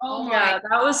game? Oh my yeah,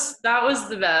 that was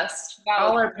the best.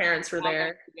 All our parents were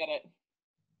there. Forget it.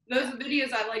 Those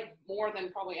videos I like more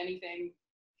than probably anything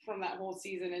from that whole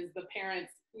season is the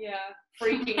parents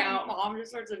freaking out. Mom just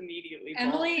starts immediately.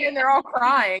 Emily and they're all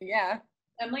crying. Yeah.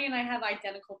 Emily and I have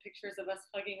identical pictures of us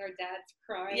hugging our dads,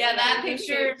 crying. Yeah, that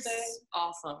picture's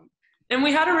awesome. And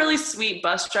we had a really sweet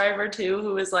bus driver too,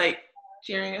 who was like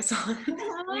cheering us on.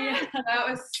 Yeah, that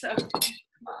was so fun.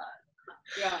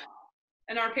 Yeah.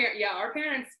 And our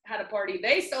parents had a party.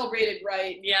 They celebrated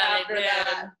right after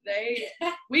that.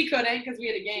 We couldn't because we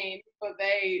had a game, but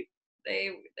they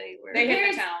They were. They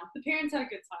hit the town. The parents had a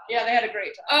good time. Yeah, they had a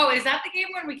great time. Oh, is that the game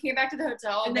when we came back to the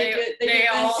hotel and they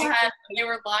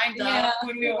were lined up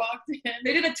when we walked in?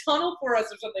 They did a tunnel for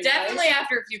us or something. Definitely right?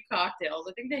 after a few cocktails.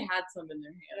 I think they had some in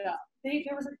their hands. Yeah.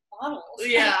 There was like bottles.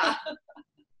 Yeah.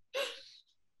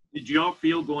 Did y'all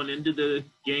feel going into the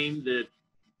game that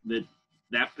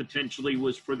potentially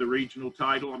was for the regional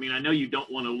title? I mean, I know you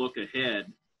don't want to look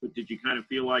ahead, but did you kind of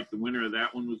feel like the winner of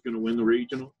that one was going to win the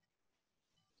regional?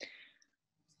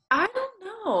 I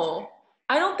don't know.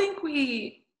 I don't think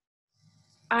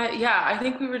I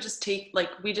think we were just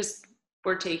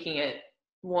we're taking it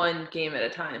one game at a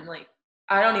time. Like,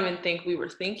 I don't even think we were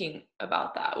thinking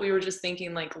about that. We were just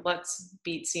thinking, like, let's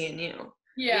beat CNU.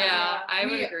 Yeah, I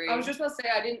would agree. I was just about to say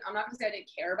I'm not gonna say I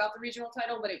didn't care about the regional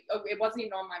title, but it wasn't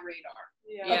even on my radar.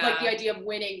 Yeah. Of, like, the idea of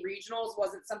winning regionals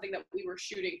wasn't something that we were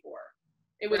shooting for.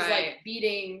 It was like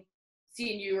beating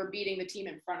CNU or beating the team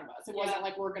in front of us. It wasn't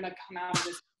like we're gonna come out of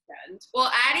this end. Well,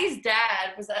 Addie's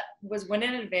dad was win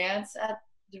in advance at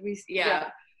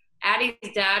Addie's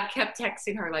dad kept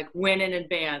texting her like win in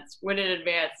advance.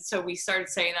 So we started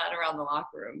saying that around the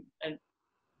locker room, and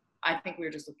I think we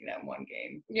were just looking at one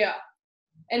game. Yeah.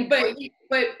 And but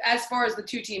as far as the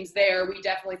two teams there, we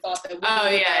definitely thought that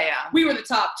we were the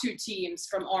top two teams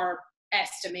from our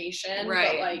estimation.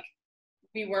 Right. But like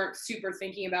we weren't super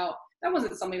thinking about that.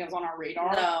 Wasn't something that was on our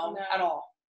radar at all.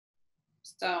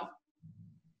 So,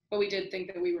 but we did think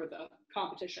that we were the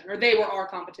competition, or they were our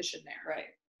competition there. Right.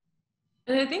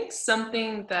 And I think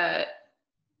something that,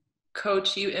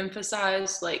 Coach, you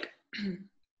emphasized, like,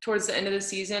 towards the end of the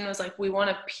season was, like, we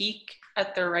want to peak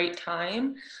at the right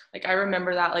time. Like, I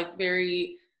remember that, like,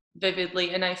 very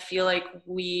vividly. And I feel like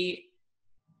we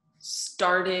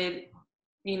started,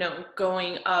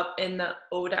 going up in the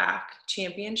ODAC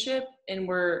championship, and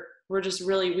we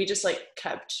just, like,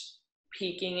 kept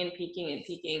peaking and peaking and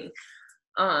peaking.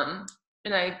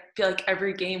 And I feel like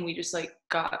every game we just, like,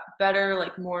 got better,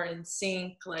 like, more in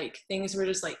sync, like, things were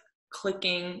just, like,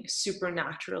 clicking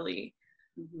supernaturally.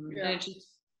 Mm-hmm. Yeah. And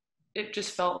it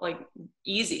just felt, like,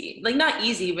 easy. Like, not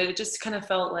easy, but it just kind of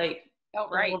felt like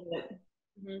right. A little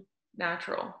bit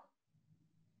natural.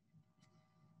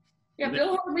 Yeah,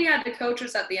 Bill hardly had to coach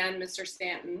us at the end, Mr.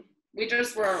 Stanton. We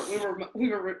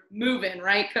were moving,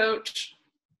 right, Coach?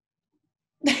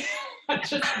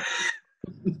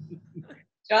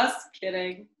 Just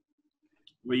kidding.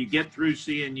 Well, you get through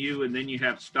CNU, and then you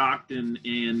have Stockton,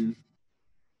 and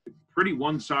pretty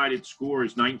one-sided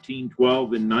scores,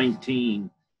 19-12 and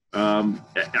 19.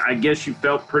 I guess you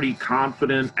felt pretty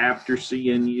confident after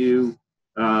CNU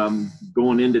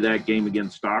going into that game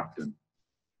against Stockton.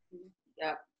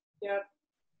 Yep.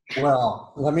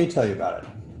 Well, let me tell you about it.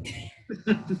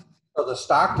 So the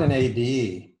Stockton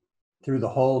AD through the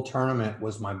whole tournament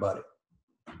was my buddy.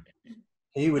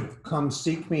 He would come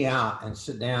seek me out and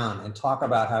sit down and talk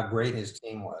about how great his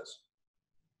team was.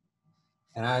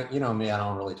 And I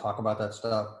don't really talk about that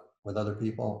stuff with other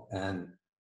people. And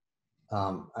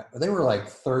they were like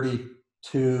 32-4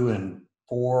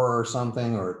 or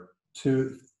something, or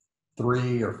 2,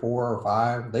 3, or 4 or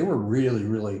 5. They were really,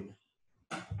 really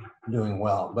doing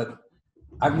well. But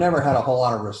I've never had a whole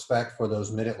lot of respect for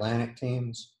those Mid-Atlantic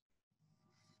teams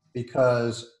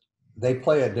because they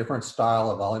play a different style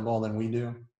of volleyball than we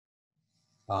do.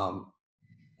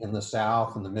 In the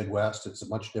South and the Midwest, it's a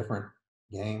much different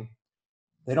game.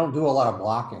 They don't do a lot of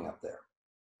blocking up there.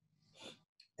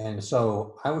 And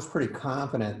so I was pretty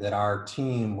confident that our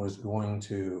team was going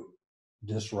to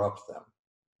disrupt them.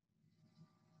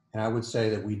 And I would say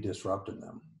that we disrupted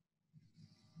them.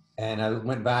 And I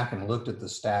went back and looked at the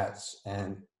stats,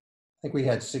 and I think we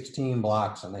had 16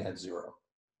 blocks and they had 0.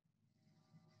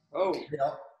 Oh.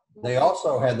 Yeah. They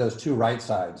also had those 2 right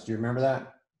sides. Do you remember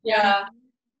that? Yeah.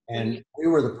 And we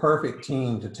were the perfect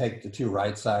team to take the 2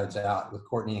 right sides out with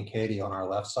Courtney and Katie on our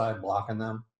left side blocking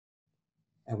them.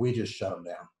 And we just shut them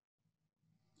down.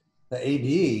 The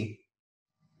AD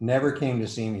never came to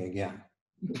see me again.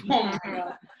 Oh my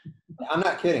God. I'm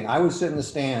not kidding. I would sit in the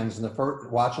stands and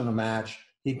watching the match.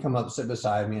 He'd come up, sit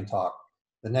beside me and talk.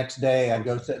 The next day I'd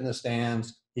go sit in the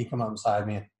stands. He'd come up beside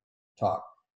me and talk.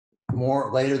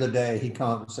 More later the day, he'd come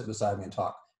up and sit beside me and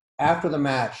talk. After the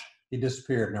match, he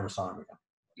disappeared. Never saw him again.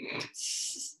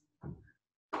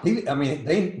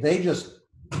 They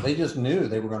just knew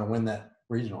they were going to win that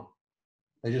regional.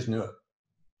 They just knew it.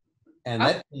 And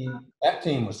that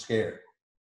team was scared.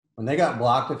 When they got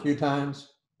blocked a few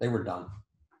times, they were done.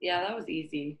 Yeah, that was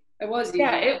easy. It was easy.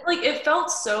 Yeah, it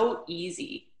felt so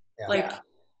easy. Yeah.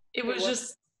 It was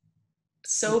just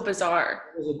so bizarre.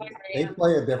 They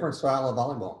play a different style of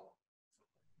volleyball.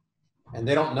 And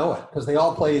they don't know it because they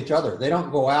all play each other. They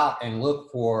don't go out and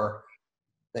look for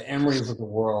the Emerys of the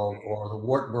world, or the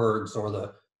Wartburgs, or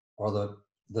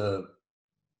the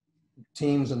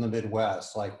teams in the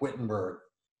Midwest like Wittenberg,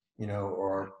 you know,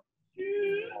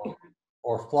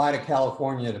 or fly to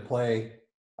California to play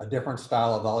a different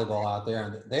style of volleyball out there.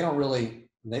 And they don't really,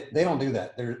 they don't do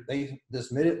that.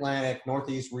 This Mid-Atlantic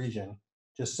Northeast region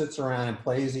just sits around and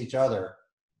plays each other.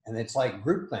 And it's like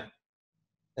groupthink.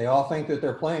 They all think that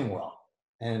they're playing well,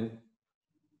 and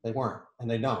they weren't, and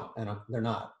they don't, and they're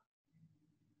not.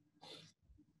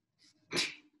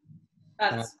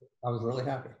 And I was really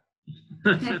happy.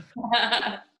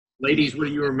 Ladies, what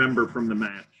do you remember from the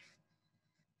match?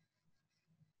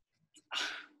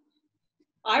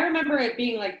 I remember it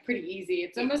being like pretty easy.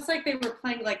 It's almost like they were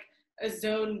playing like a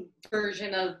zone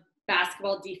version of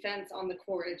basketball defense on the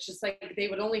court. It's just like they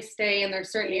would only stay in their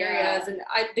certain areas, and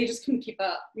they just couldn't keep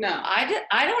up. No, I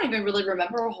don't even really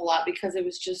remember a whole lot because it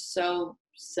was just so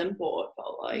simple. It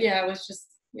felt like. Yeah, it was just.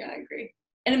 Yeah, I agree.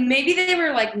 And maybe they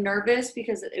were like nervous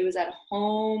because it was at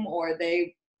home, or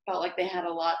they felt like they had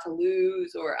a lot to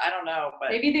lose, or I don't know. But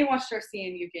maybe they watched our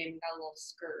CNU game and got a little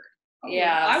scared.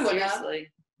 Yeah, I would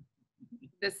seriously.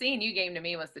 The CNU game to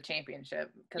me was the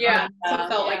championship. Yeah, it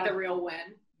felt like the real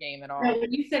win game at all. Yeah,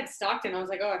 when you said Stockton, I was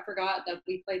like, oh, I forgot that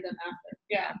we played them after.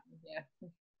 Yeah. Yeah.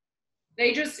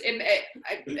 They just, and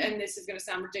this is going to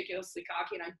sound ridiculously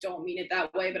cocky, and I don't mean it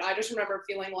that way, but I just remember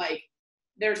feeling like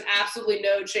there's absolutely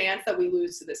no chance that we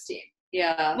lose to this team.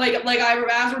 Yeah.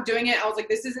 As we're doing it, I was like,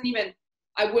 this isn't even,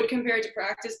 I would compare it to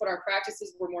practice, but our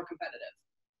practices were more competitive.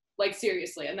 Like,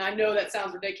 seriously. And I know that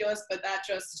sounds ridiculous, but that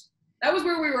was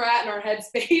where we were at in our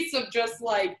headspace of just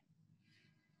like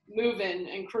moving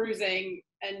and cruising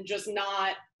and just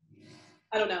not,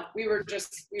 I don't know.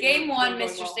 Game one,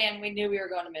 Mr. Stan, we knew we were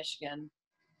going to Michigan.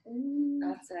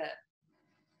 That's it.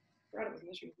 Forgot it was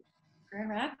Michigan. Grand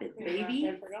Rapids, baby.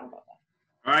 I forgot about that.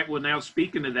 All right, well, now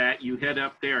speaking of that, you head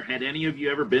up there. Had any of you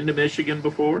ever been to Michigan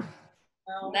before?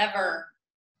 No. Never.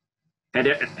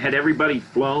 Had everybody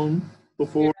flown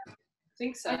before? I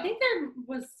think so. I think there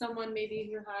was someone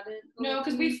maybe who hadn't. No,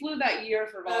 because we flew that year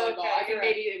for volleyball. Okay, I think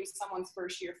maybe it was someone's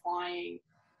first year flying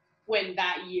when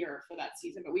that year for that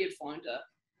season, but we had flown to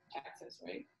Texas,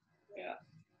 right? Yeah.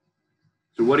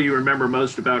 So what do you remember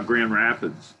most about Grand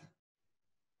Rapids?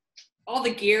 All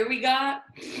the gear we got.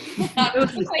 It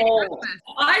was cold.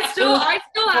 I still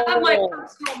have my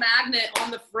personal magnet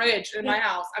on the fridge in my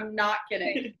house. I'm not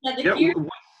kidding.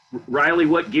 Riley,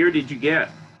 what gear did you get?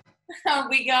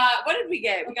 We got, what did we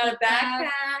get? We got a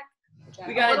backpack.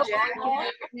 We got a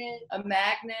jacket, a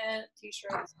magnet,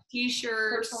 t-shirts.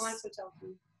 Personalized hotel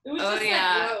food. It was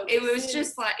it was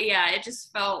just like, it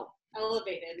just felt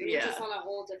elevated. We were just on a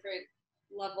whole different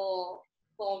level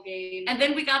ball game. And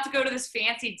then we got to go to this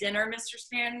fancy dinner, Mr.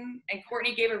 Stanton, and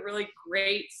Courtney gave a really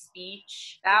great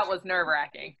speech. That was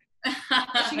nerve-wracking.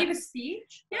 She gave a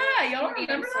speech? Yeah, y'all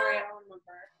remember I'm sorry, that? I don't remember.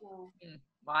 No.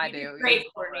 Well, I do. Great,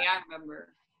 Courtney, I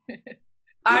remember.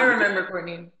 I remember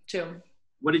Courtney, too.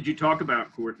 What did you talk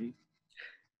about, Courtney?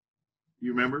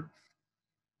 You remember?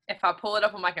 If I pull it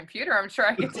up on my computer, I'm sure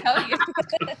I can tell you.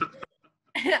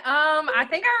 I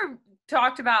think I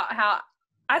talked about how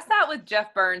I sat with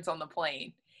Jeff Burns on the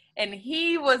plane, and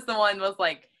he was the one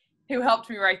who helped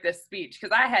me write this speech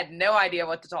because I had no idea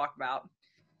what to talk about.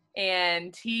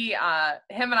 And him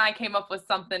and I came up with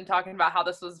something talking about how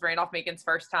this was Randolph-Macon's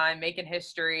first time making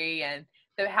history, and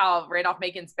how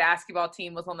Randolph-Macon's basketball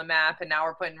team was on the map, and now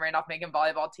we're putting Randolph-Macon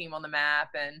volleyball team on the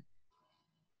map, and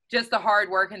just the hard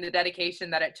work and the dedication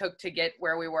that it took to get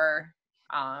where we were.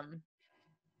 I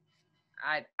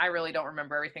really don't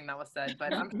remember everything that was said,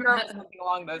 but I'm sure it was something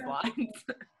along those lines.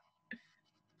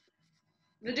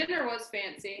 The dinner was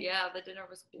fancy. Yeah, the dinner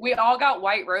was cool. We all got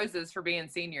white roses for being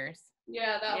seniors.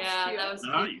 Yeah, that was cute. That was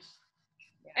nice. cute.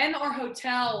 And our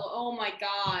hotel, oh my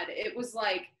God, it was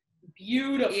like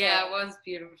beautiful. Yeah, it was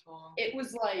beautiful. It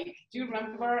was like, do you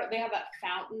remember they have that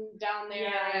fountain down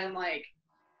there? Yeah. And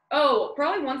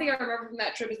probably one thing I remember from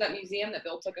that trip is that museum that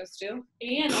Bill took us to. And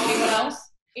anyone else?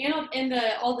 And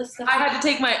all the stuff. I had to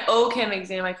take my OChem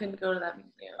exam. I couldn't go to that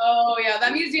museum. Oh yeah,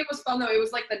 that museum was fun though. It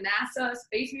was like the NASA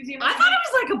Space Museum. I thought it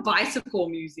was like a bicycle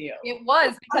museum. It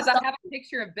was, because I have a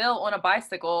picture of Bill on a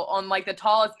bicycle on like the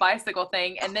tallest bicycle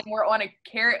thing, and then we're on a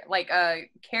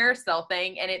carousel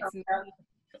thing, and it's me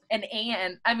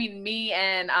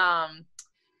and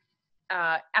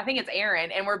I think it's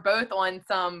Aaron, and we're both on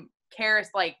some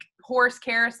horse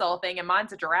carousel thing, and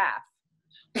mine's a giraffe.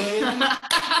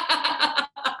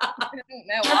 I don't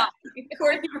know why.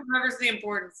 Courtney remembers the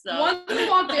important stuff. Once we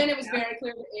walked in, it was very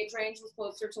clear the age range was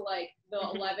closer to like the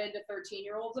 11 to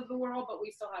 13-year-olds of the world, but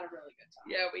we still had a really good time.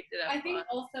 Yeah, we did have I think fun.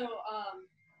 also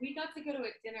We got to go to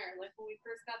a dinner, like when we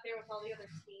first got there with all the other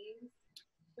teams.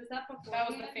 Was that before? That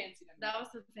was the fancy dinner. That was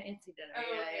the fancy dinner. Oh,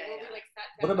 Yeah, okay. yeah, Where yeah. we like sat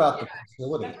What down. about the Yeah.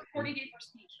 facility? That's where Courtney gave her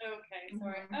speech. Okay,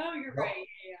 sorry. Mhm. Oh, you're Yep. right.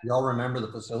 Yeah. Y'all remember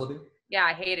the facility? Yeah,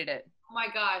 I hated it. Oh my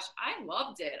gosh, I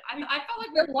loved it. I felt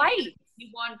like The lights. we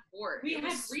won for it. We It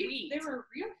had was sweet. they were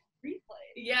real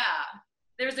replays. Yeah.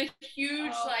 There's a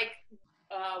huge Oh. like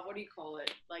what do you call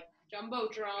it? Like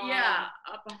Jumbotron. yeah,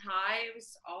 up and high. It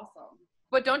was awesome.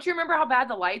 But don't you remember how bad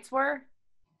the lights were?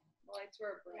 The lights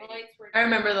were bright. The lights were. I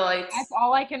remember the lights. That's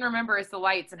all I can remember is the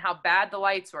lights and how bad the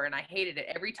lights were, and I hated it.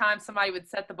 Every time somebody would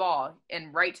set the ball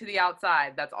and right to the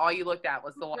outside, that's all you looked at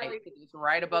was the lights. It was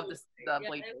right above the Yeah,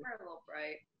 bleachers. they were a little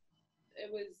bright.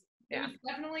 It was Yeah.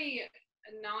 definitely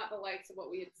not the likes of what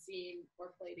we had seen or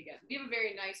played against. We have a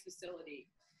very nice facility,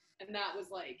 and that was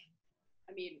like,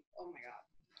 I mean, oh my god,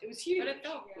 it was huge. But it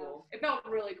felt cool. It felt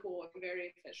really cool and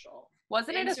very official.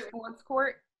 Wasn't it a Insert- sports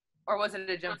court or was it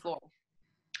a gym floor?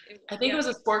 I think it was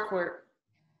a sport court.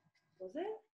 Was it?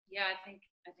 Yeah, I think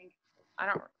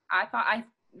I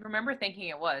remember thinking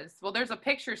it was. Well, there's a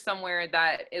picture somewhere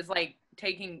that is like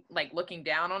looking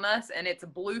down on us and it's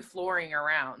blue flooring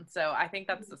around. So I think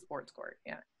that's the sports court.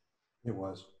 Yeah. It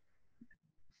was.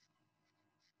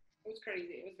 It was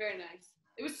crazy. It was very nice.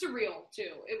 It was surreal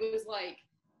too. It was like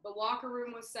the locker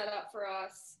room was set up for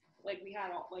us. Like we had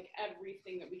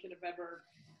everything that we could have ever.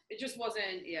 It just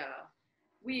wasn't. yeah.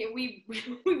 We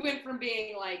went from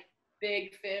being like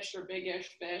big fish or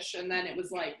big-ish fish, and then it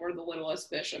was like we're the littlest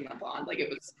fish in the pond. Like it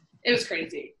was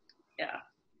crazy. Yeah,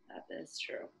 that is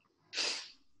true.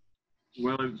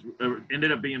 Well, it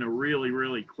ended up being a really,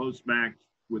 really close match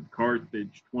with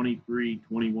Carthage, 23,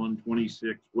 21,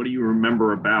 26. What do you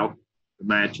remember about the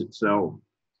match itself?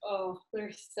 Oh,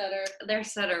 their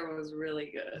setter was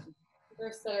really good.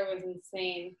 was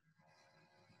insane.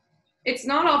 It's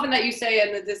not often that you say,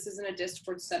 and that this isn't a diss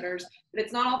towards setters, but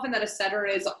it's not often that a setter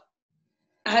has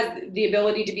the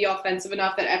ability to be offensive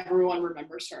enough that everyone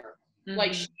remembers her. Mhm.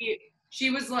 Like she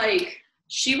was like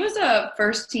She was a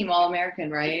first team All-American,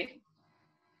 right?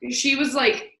 she was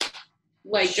like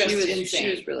just insane. She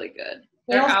was really good.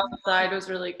 Their outside was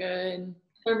really good.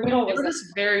 Their middle They was were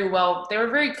just very well. They were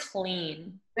very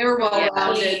clean. they were well Yeah.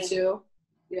 rounded too.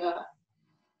 Yeah.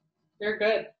 They're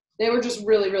good. They were just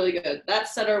really, really good. That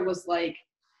setter was like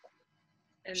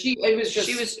And she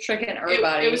was tricking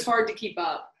everybody. It was hard to keep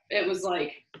up. It was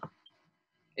like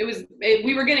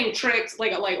we were getting tricked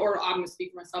or I'm gonna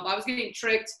speak for myself. I was getting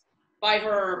tricked by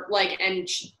her and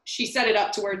she set it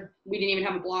up to where we didn't even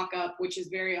have a block up, which is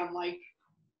very unlike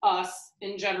us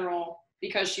in general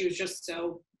because she was just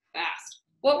so fast.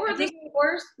 What were the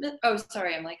scores? Oh,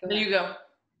 sorry, I'm like. There you go.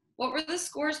 What were the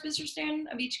scores, Mr. Stan,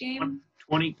 of each game?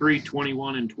 23,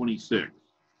 21, and 26.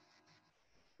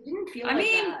 It didn't feel I like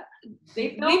mean, that.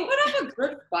 we put up a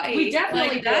good fight. We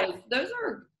definitely did. Those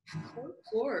are close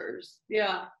scores.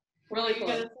 Yeah. Really You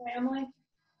close. gonna say, Emily?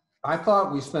 I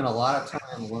thought we spent a lot of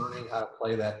time learning how to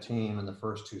play that team in the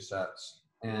first two sets.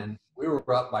 And we were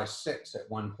up by 6 at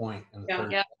one point in the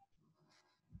third. Yeah.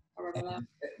 I remember that. And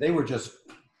they were just,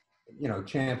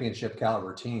 championship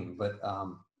caliber team. But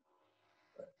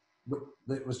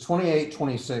it was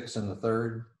 28-26 in the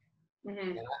third. Mm-hmm.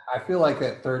 And I feel like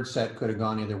that third set could have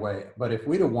gone either way. But if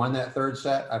we'd have won that third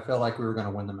set, I felt like we were going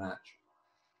to win the match.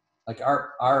 Like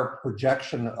our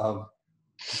projection of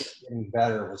getting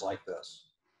better was like this.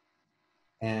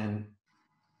 And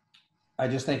I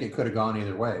just think it could have gone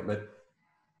either way. But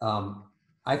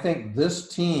I think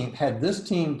had this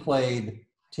team played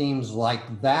teams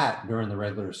like that during the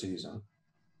regular season,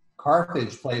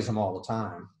 Carthage plays them all the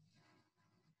time,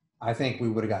 I think we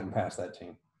would have gotten past that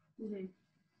team. Mm-hmm.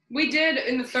 We did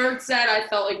in the third set. I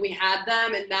felt like we had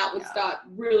them, and that got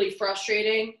really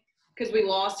frustrating because we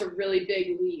lost a really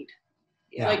big lead.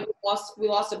 Yeah. Like we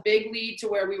lost a big lead to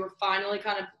where we were finally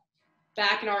kind of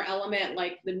back in our element.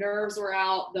 Like the nerves were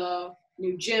out. The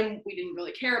new gym, we didn't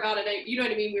really care about it. You know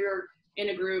what I mean? We were in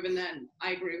a groove, and then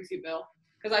I agree with you, Bill,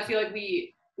 because I feel like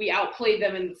we outplayed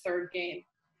them in the third game,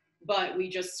 but we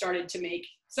just started to make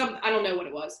I don't know what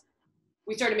it was.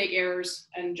 We started to make errors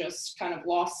and just kind of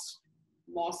lost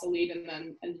the lead, and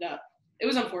then ended up. It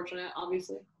was unfortunate,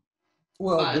 obviously.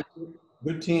 Well,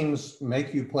 good teams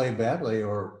make you play badly,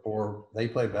 or they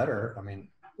play better. I mean,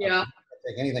 Yeah. I can't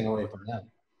take anything away from them.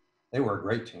 They were a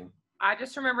great team. I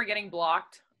just remember getting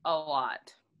blocked a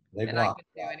lot. They and I blocked.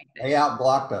 couldn't do anything. They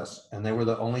outblocked us, and they were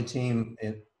the only team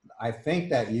I think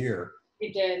that year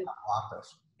We did. blocked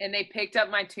us. And they picked up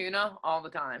my tuna all the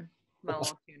time. My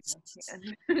little tuna.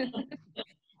 Yeah.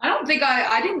 I don't think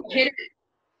I didn't hit it.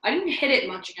 I didn't hit it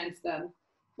much against them.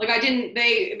 Like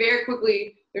they very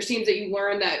quickly, there's teams that you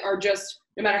learn that are just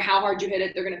no matter how hard you hit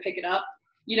it, they're going to pick it up,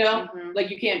 you know? Like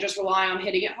you can't just rely on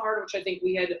hitting it hard, which I think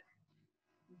we had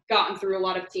gotten through a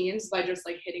lot of teams by just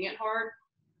like hitting it hard.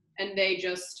 And they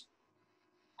just,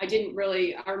 I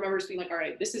remember just being like, all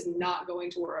right, this is not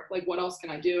going to work. Like, what else can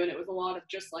I do? And it was a lot of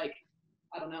just like,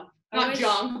 I don't know, not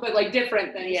junk, but like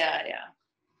different things. Yeah.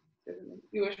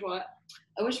 You wish what?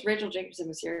 I wish Rachel Jacobson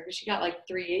was here because she got like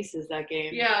 3 aces that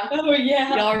game. Yeah. Oh,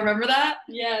 yeah. Y'all remember that?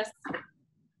 Yes.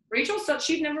 Rachel,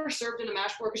 she'd never served in a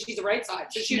match before because she's the right side,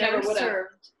 so she never would have served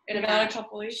in a Not match. a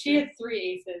couple aces. She had 3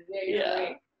 aces. Yeah.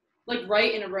 Right. Like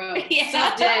right in a row. Yeah.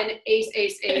 Subbed in, ace,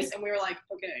 ace, ace, and we were like,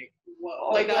 okay,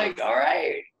 whoa. Like, all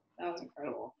right. that was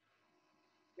incredible.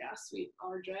 Yeah, sweet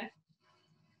RJ.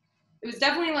 It was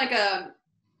definitely like I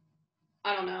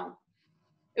don't know.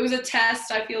 It was a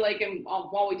test, I feel like, and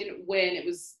while we didn't win, it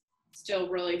was still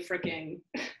really freaking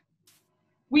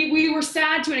we were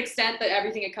sad to an extent that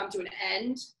everything had come to an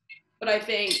end, but I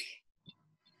think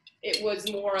it was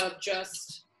more of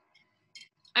just,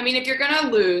 I mean, if you're going to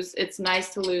lose, it's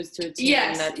nice to lose to a team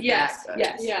that's yes.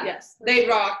 They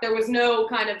rocked. There was no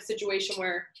kind of situation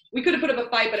where we could have put up a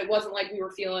fight, but it wasn't like we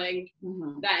were feeling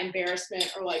that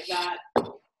embarrassment or like that,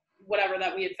 whatever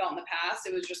that we had felt in the past.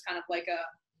 It was just kind of like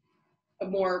a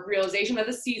more realization that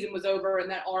the season was over and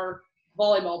that our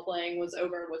volleyball playing was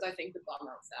over was, I think, the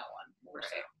bummer of that one. More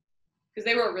so. Because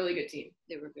they were a really good team.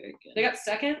 They were very good. They got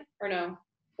second or no?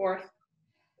 Fourth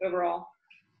overall.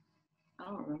 I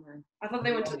don't remember. I thought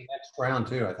they went to the next round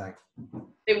too, I think.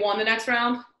 They won the next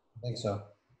round? I think so.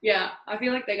 Yeah, I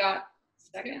feel like they got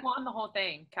Who second. won the whole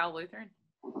thing? Cal Lutheran?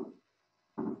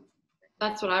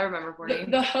 That's what I remember for you.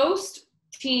 The host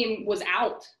team was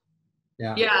out.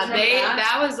 Yeah. Yeah, Remember that?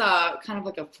 that was kind of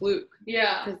like a fluke.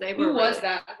 Yeah. Because they were. Who was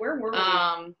that? Where were we?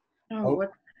 Oh,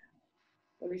 what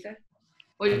did we say?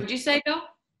 what did you say, Bill?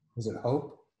 Was it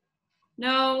Hope?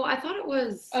 No, I thought it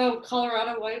was. Oh,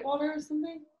 Colorado Whitewater or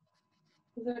something?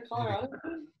 Was it a Colorado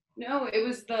team? No, they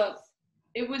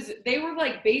were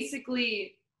like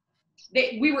basically,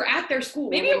 we were at their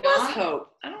school. Maybe were it we was not?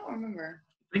 Hope. I don't remember.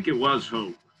 I think it was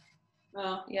Hope.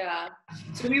 Oh. Yeah.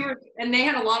 So and they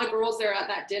had a lot of girls there at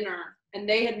that dinner, and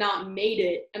they had not made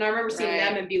it. And I remember seeing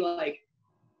them and be like,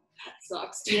 that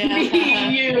sucks to be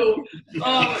you.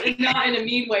 Oh, and not in a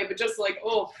mean way, but just like,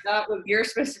 oh, You're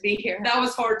supposed to be here. that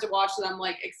was hard to watch them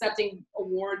like accepting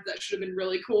awards that should have been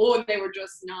really cool, and they were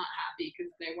just not happy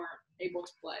because they weren't able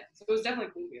to play. So it was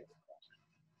definitely cool.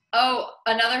 Oh,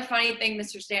 another funny thing,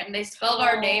 Mr. Stanton, they spelled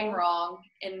our name wrong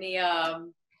in the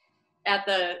at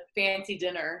the fancy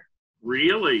dinner.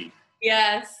 Really?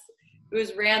 Yes. It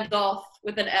was Randolph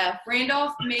with an F.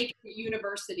 Randolph-Macon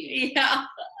University. Yeah.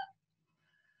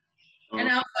 And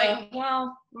I was like,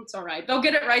 well, it's all right. They'll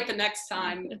get it right the next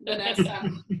time we get there.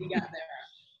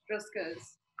 Just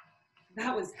because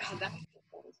that was funny.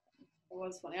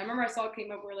 I remember I saw it came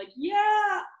up, we were like,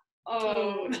 yeah.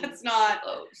 Oh, that's not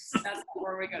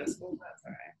where we go to school. That's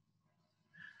all right.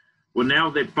 Well, now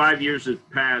that 5 years have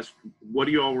passed, what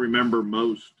do you all remember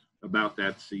most about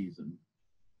that season?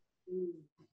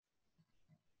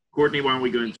 Courtney, why don't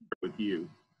we go and start with you?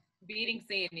 Beating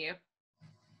CNU.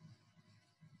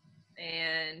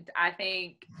 And I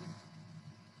think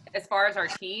as far as our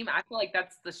team, I feel like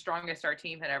that's the strongest our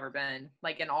team had ever been,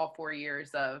 like in all 4 years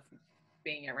of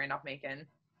being at Randolph-Macon.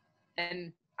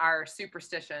 And our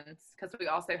superstitions, because we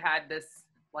also had this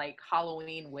like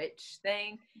Halloween witch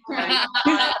thing. That's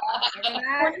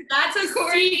a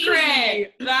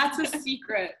secret. That's a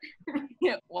secret.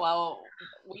 Well,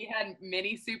 we had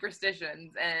many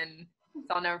superstitions, and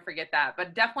so I'll never forget that.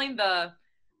 But definitely the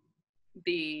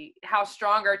how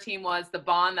strong our team was, the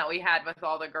bond that we had with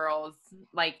all the girls,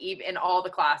 like even in all the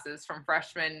classes from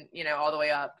freshmen, all the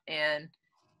way up, and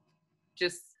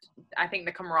just I think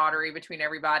the camaraderie between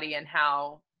everybody and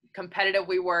how competitive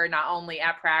we were, not only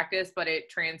at practice, but it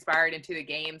transpired into the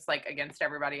games, like against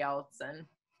everybody else, and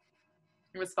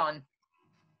it was fun.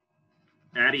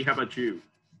 Addie, how about you?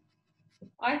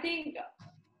 I think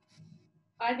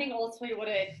ultimately what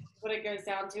it goes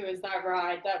down to is that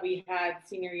ride that we had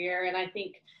senior year, and I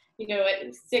think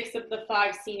 6 of the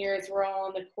 5 seniors were all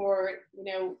on the court.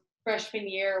 Freshman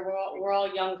year, we're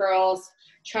all young girls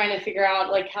trying to figure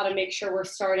out like how to make sure we're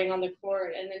starting on the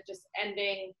court, and then just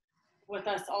ending with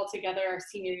us all together our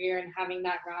senior year and having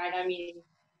that ride. I mean,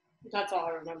 that's all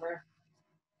I remember.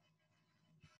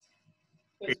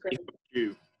 It was great.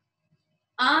 You.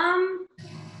 I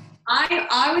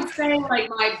would say like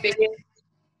my biggest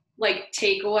like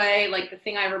takeaway, like the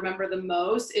thing I remember the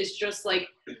most is just like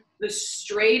the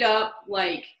straight up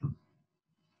like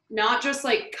not just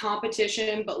like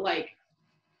competition, but like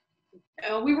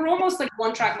we were almost like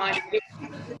one track minded.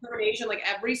 Determination, like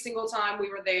every single time we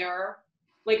were there,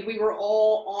 like we were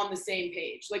all on the same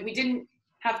page. Like we didn't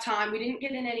have time. We didn't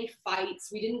get in any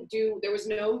fights. There was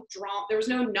no drama. There was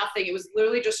no nothing. It was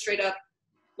literally just straight up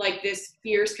like this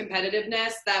fierce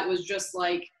competitiveness that was just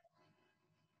like,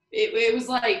 it was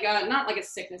like, not like a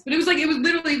sickness, but it was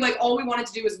literally like all we wanted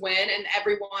to do was win, and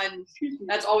everyone,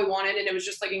 that's all we wanted. And it was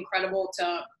just like incredible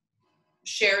to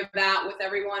share that with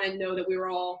everyone and know that we were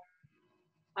all,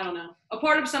 I don't know, a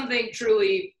part of something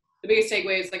truly, the biggest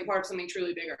takeaway is like a part of something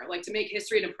truly bigger. Like to make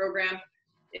history in a program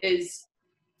is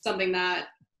something that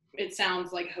it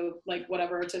sounds like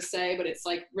whatever to say, but it's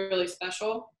like really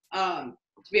special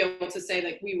to be able to say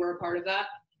that we were a part of that.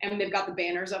 And they've got the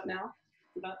banners up now,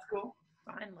 so that's cool.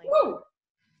 Finally. Woo!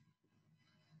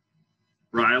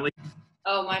 Riley?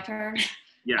 Oh, my turn?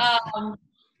 Yeah.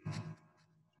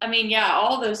 I mean, yeah,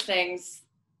 all those things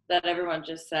that everyone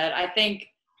just said. I think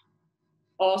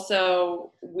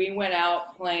also we went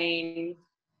out playing,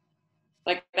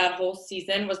 like that whole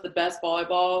season was the best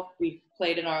volleyball we've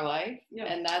played in our life. Yeah.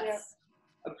 And that's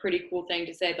a pretty cool thing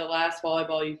to say. The last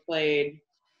volleyball you played,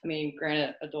 I mean,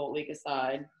 granted, adult league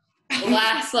aside, the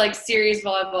last like serious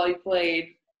volleyball you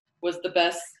played was the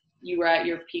best. You were at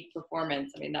your peak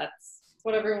performance. I mean, that's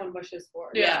what everyone wishes for.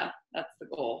 Yeah, that's the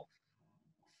goal.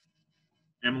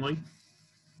 Emily?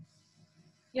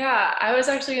 Yeah, I was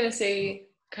actually going to say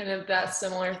kind of that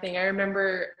similar thing. I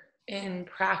remember in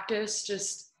practice,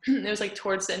 just it was like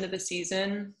towards the end of the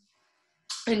season,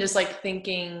 and just like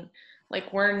thinking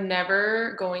like we're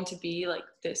never going to be like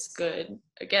this good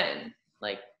again,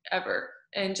 like ever.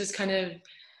 And just kind of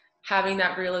having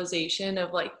that realization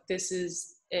of like, this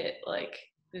is it, like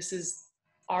this is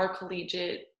our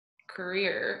collegiate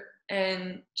career.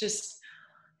 And just,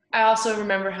 I also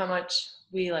remember how much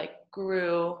we like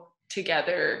grew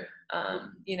together.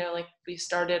 You know, like we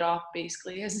started off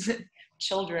basically as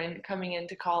children coming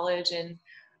into college, and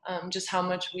just how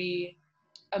much we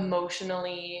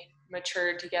emotionally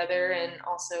matured together, and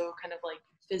also kind of like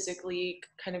physically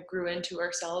kind of grew into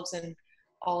ourselves and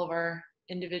all of our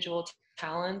individual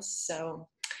talents. So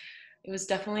it was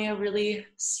definitely a really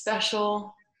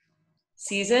special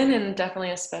season, and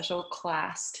definitely a special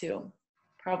class too.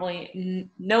 Probably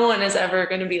no one is ever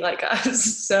going to be like us.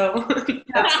 So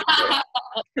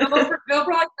They'll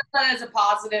probably put that as a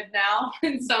positive now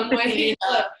in some way.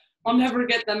 Yeah. I'll never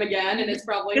get them again, and it's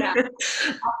probably half bad,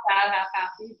 half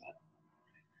happy. But.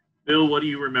 Bill, what do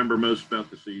you remember most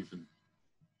about the season?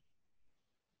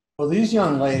 Well, these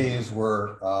young ladies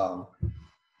were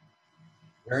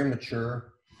very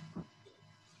mature,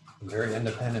 very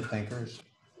independent thinkers,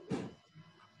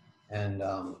 and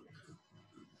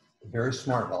very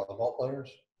smart volleyball players.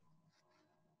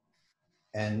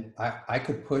 And I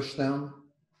could push them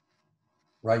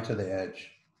right to the edge.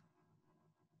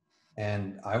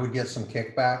 And I would get some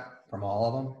kickback from all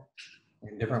of them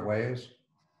in different ways.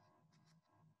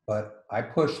 But I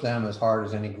pushed them as hard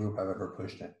as any group I've ever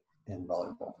pushed in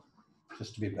volleyball,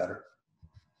 just to be better.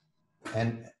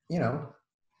 And, you know,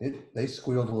 they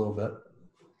squealed a little bit.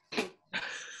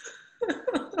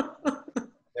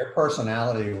 Their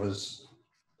personality was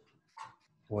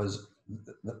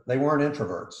they weren't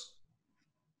introverts.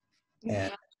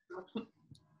 And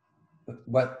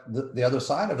but the other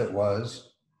side of it was,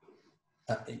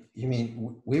 you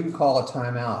mean, we would call a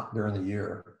timeout during the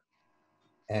year,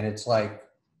 and it's like,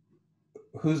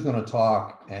 who's going to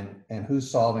talk and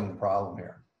who's solving the problem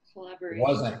here? Collaboration. It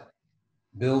wasn't,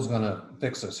 Bill's going to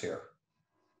fix us here.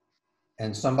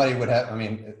 And somebody would have, I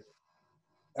mean,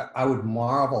 I would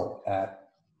marvel at,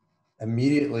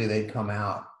 immediately they'd come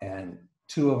out and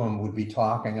two of them would be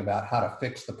talking about how to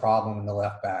fix the problem in the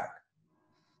left back.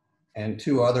 And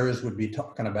two others would be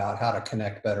talking about how to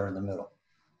connect better in the middle.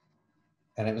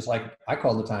 And it was like, I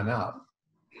called the timeout.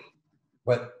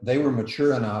 But they were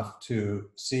mature enough to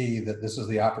see that this is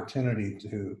the opportunity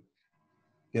to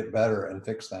get better and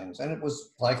fix things. And it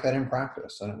was like that in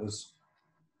practice. And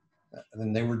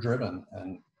then they were driven.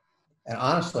 And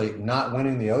honestly, not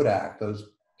winning the ODAC those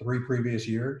 3 previous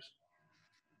years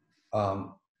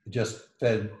just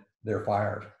fed their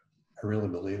fire. I really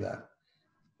believe that.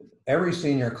 Every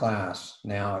senior class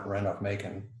now at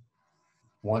Randolph-Macon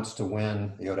wants to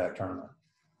win the ODAC tournament.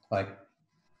 Like,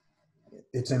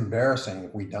 it's embarrassing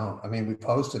if we don't. I mean, we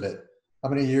posted it. How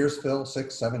many years, Phil?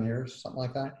 6, 7 years, something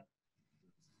like that?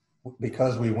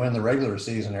 Because we win the regular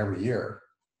season every year.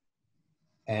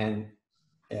 And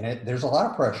there's a lot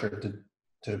of pressure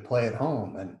to play at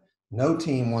home, and no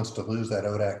team wants to lose that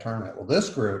ODAC tournament. Well, this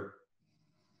group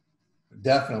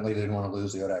definitely didn't want to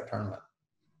lose the ODAC tournament.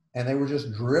 And they were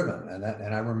just driven, and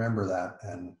I remember that.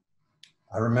 And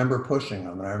I remember pushing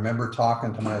them, and I remember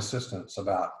talking to my assistants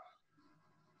about,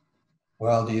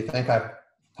 well, do you think I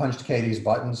punched Katie's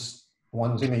buttons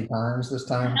one too many times this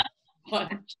time.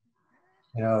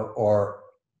 You know,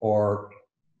 or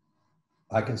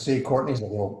I can see Courtney's a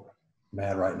little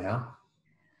mad right now.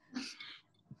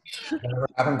 Never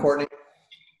happened, Courtney?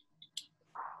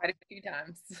 Quite a few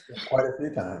times. Quite a few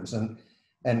times.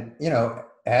 And you know,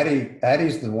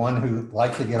 Addie's the one who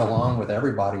liked to get along with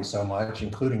everybody so much,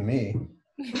 including me.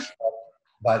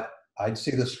 But I'd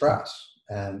see the stress.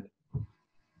 And,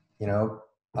 you know,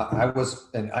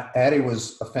 Addie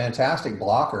was a fantastic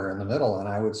blocker in the middle. And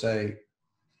I would say,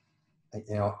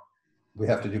 you know, we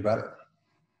have to do better.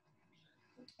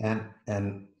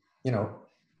 And you know,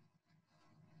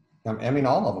 I mean,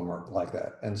 all of them are like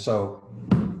that. And so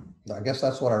I guess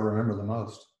that's what I remember the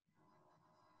most.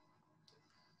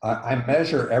 I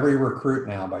measure every recruit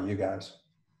now by you guys.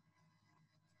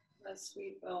 That's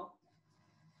sweet, Bill.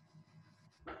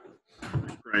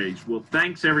 Praise. Well,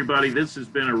 thanks everybody. This has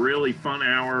been a really fun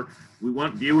hour. We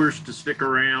want viewers to stick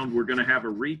around. We're going to have a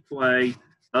replay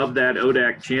of that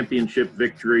ODAC championship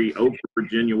victory over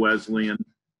Virginia Wesleyan.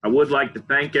 I would like to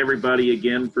thank everybody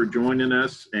again for joining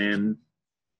us, and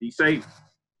be safe.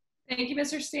 Thank you,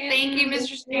 Mr. Stan. Thank you,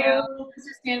 Mr. Stan.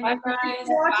 Mr. Stan. Bye, guys.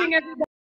 Watching everybody.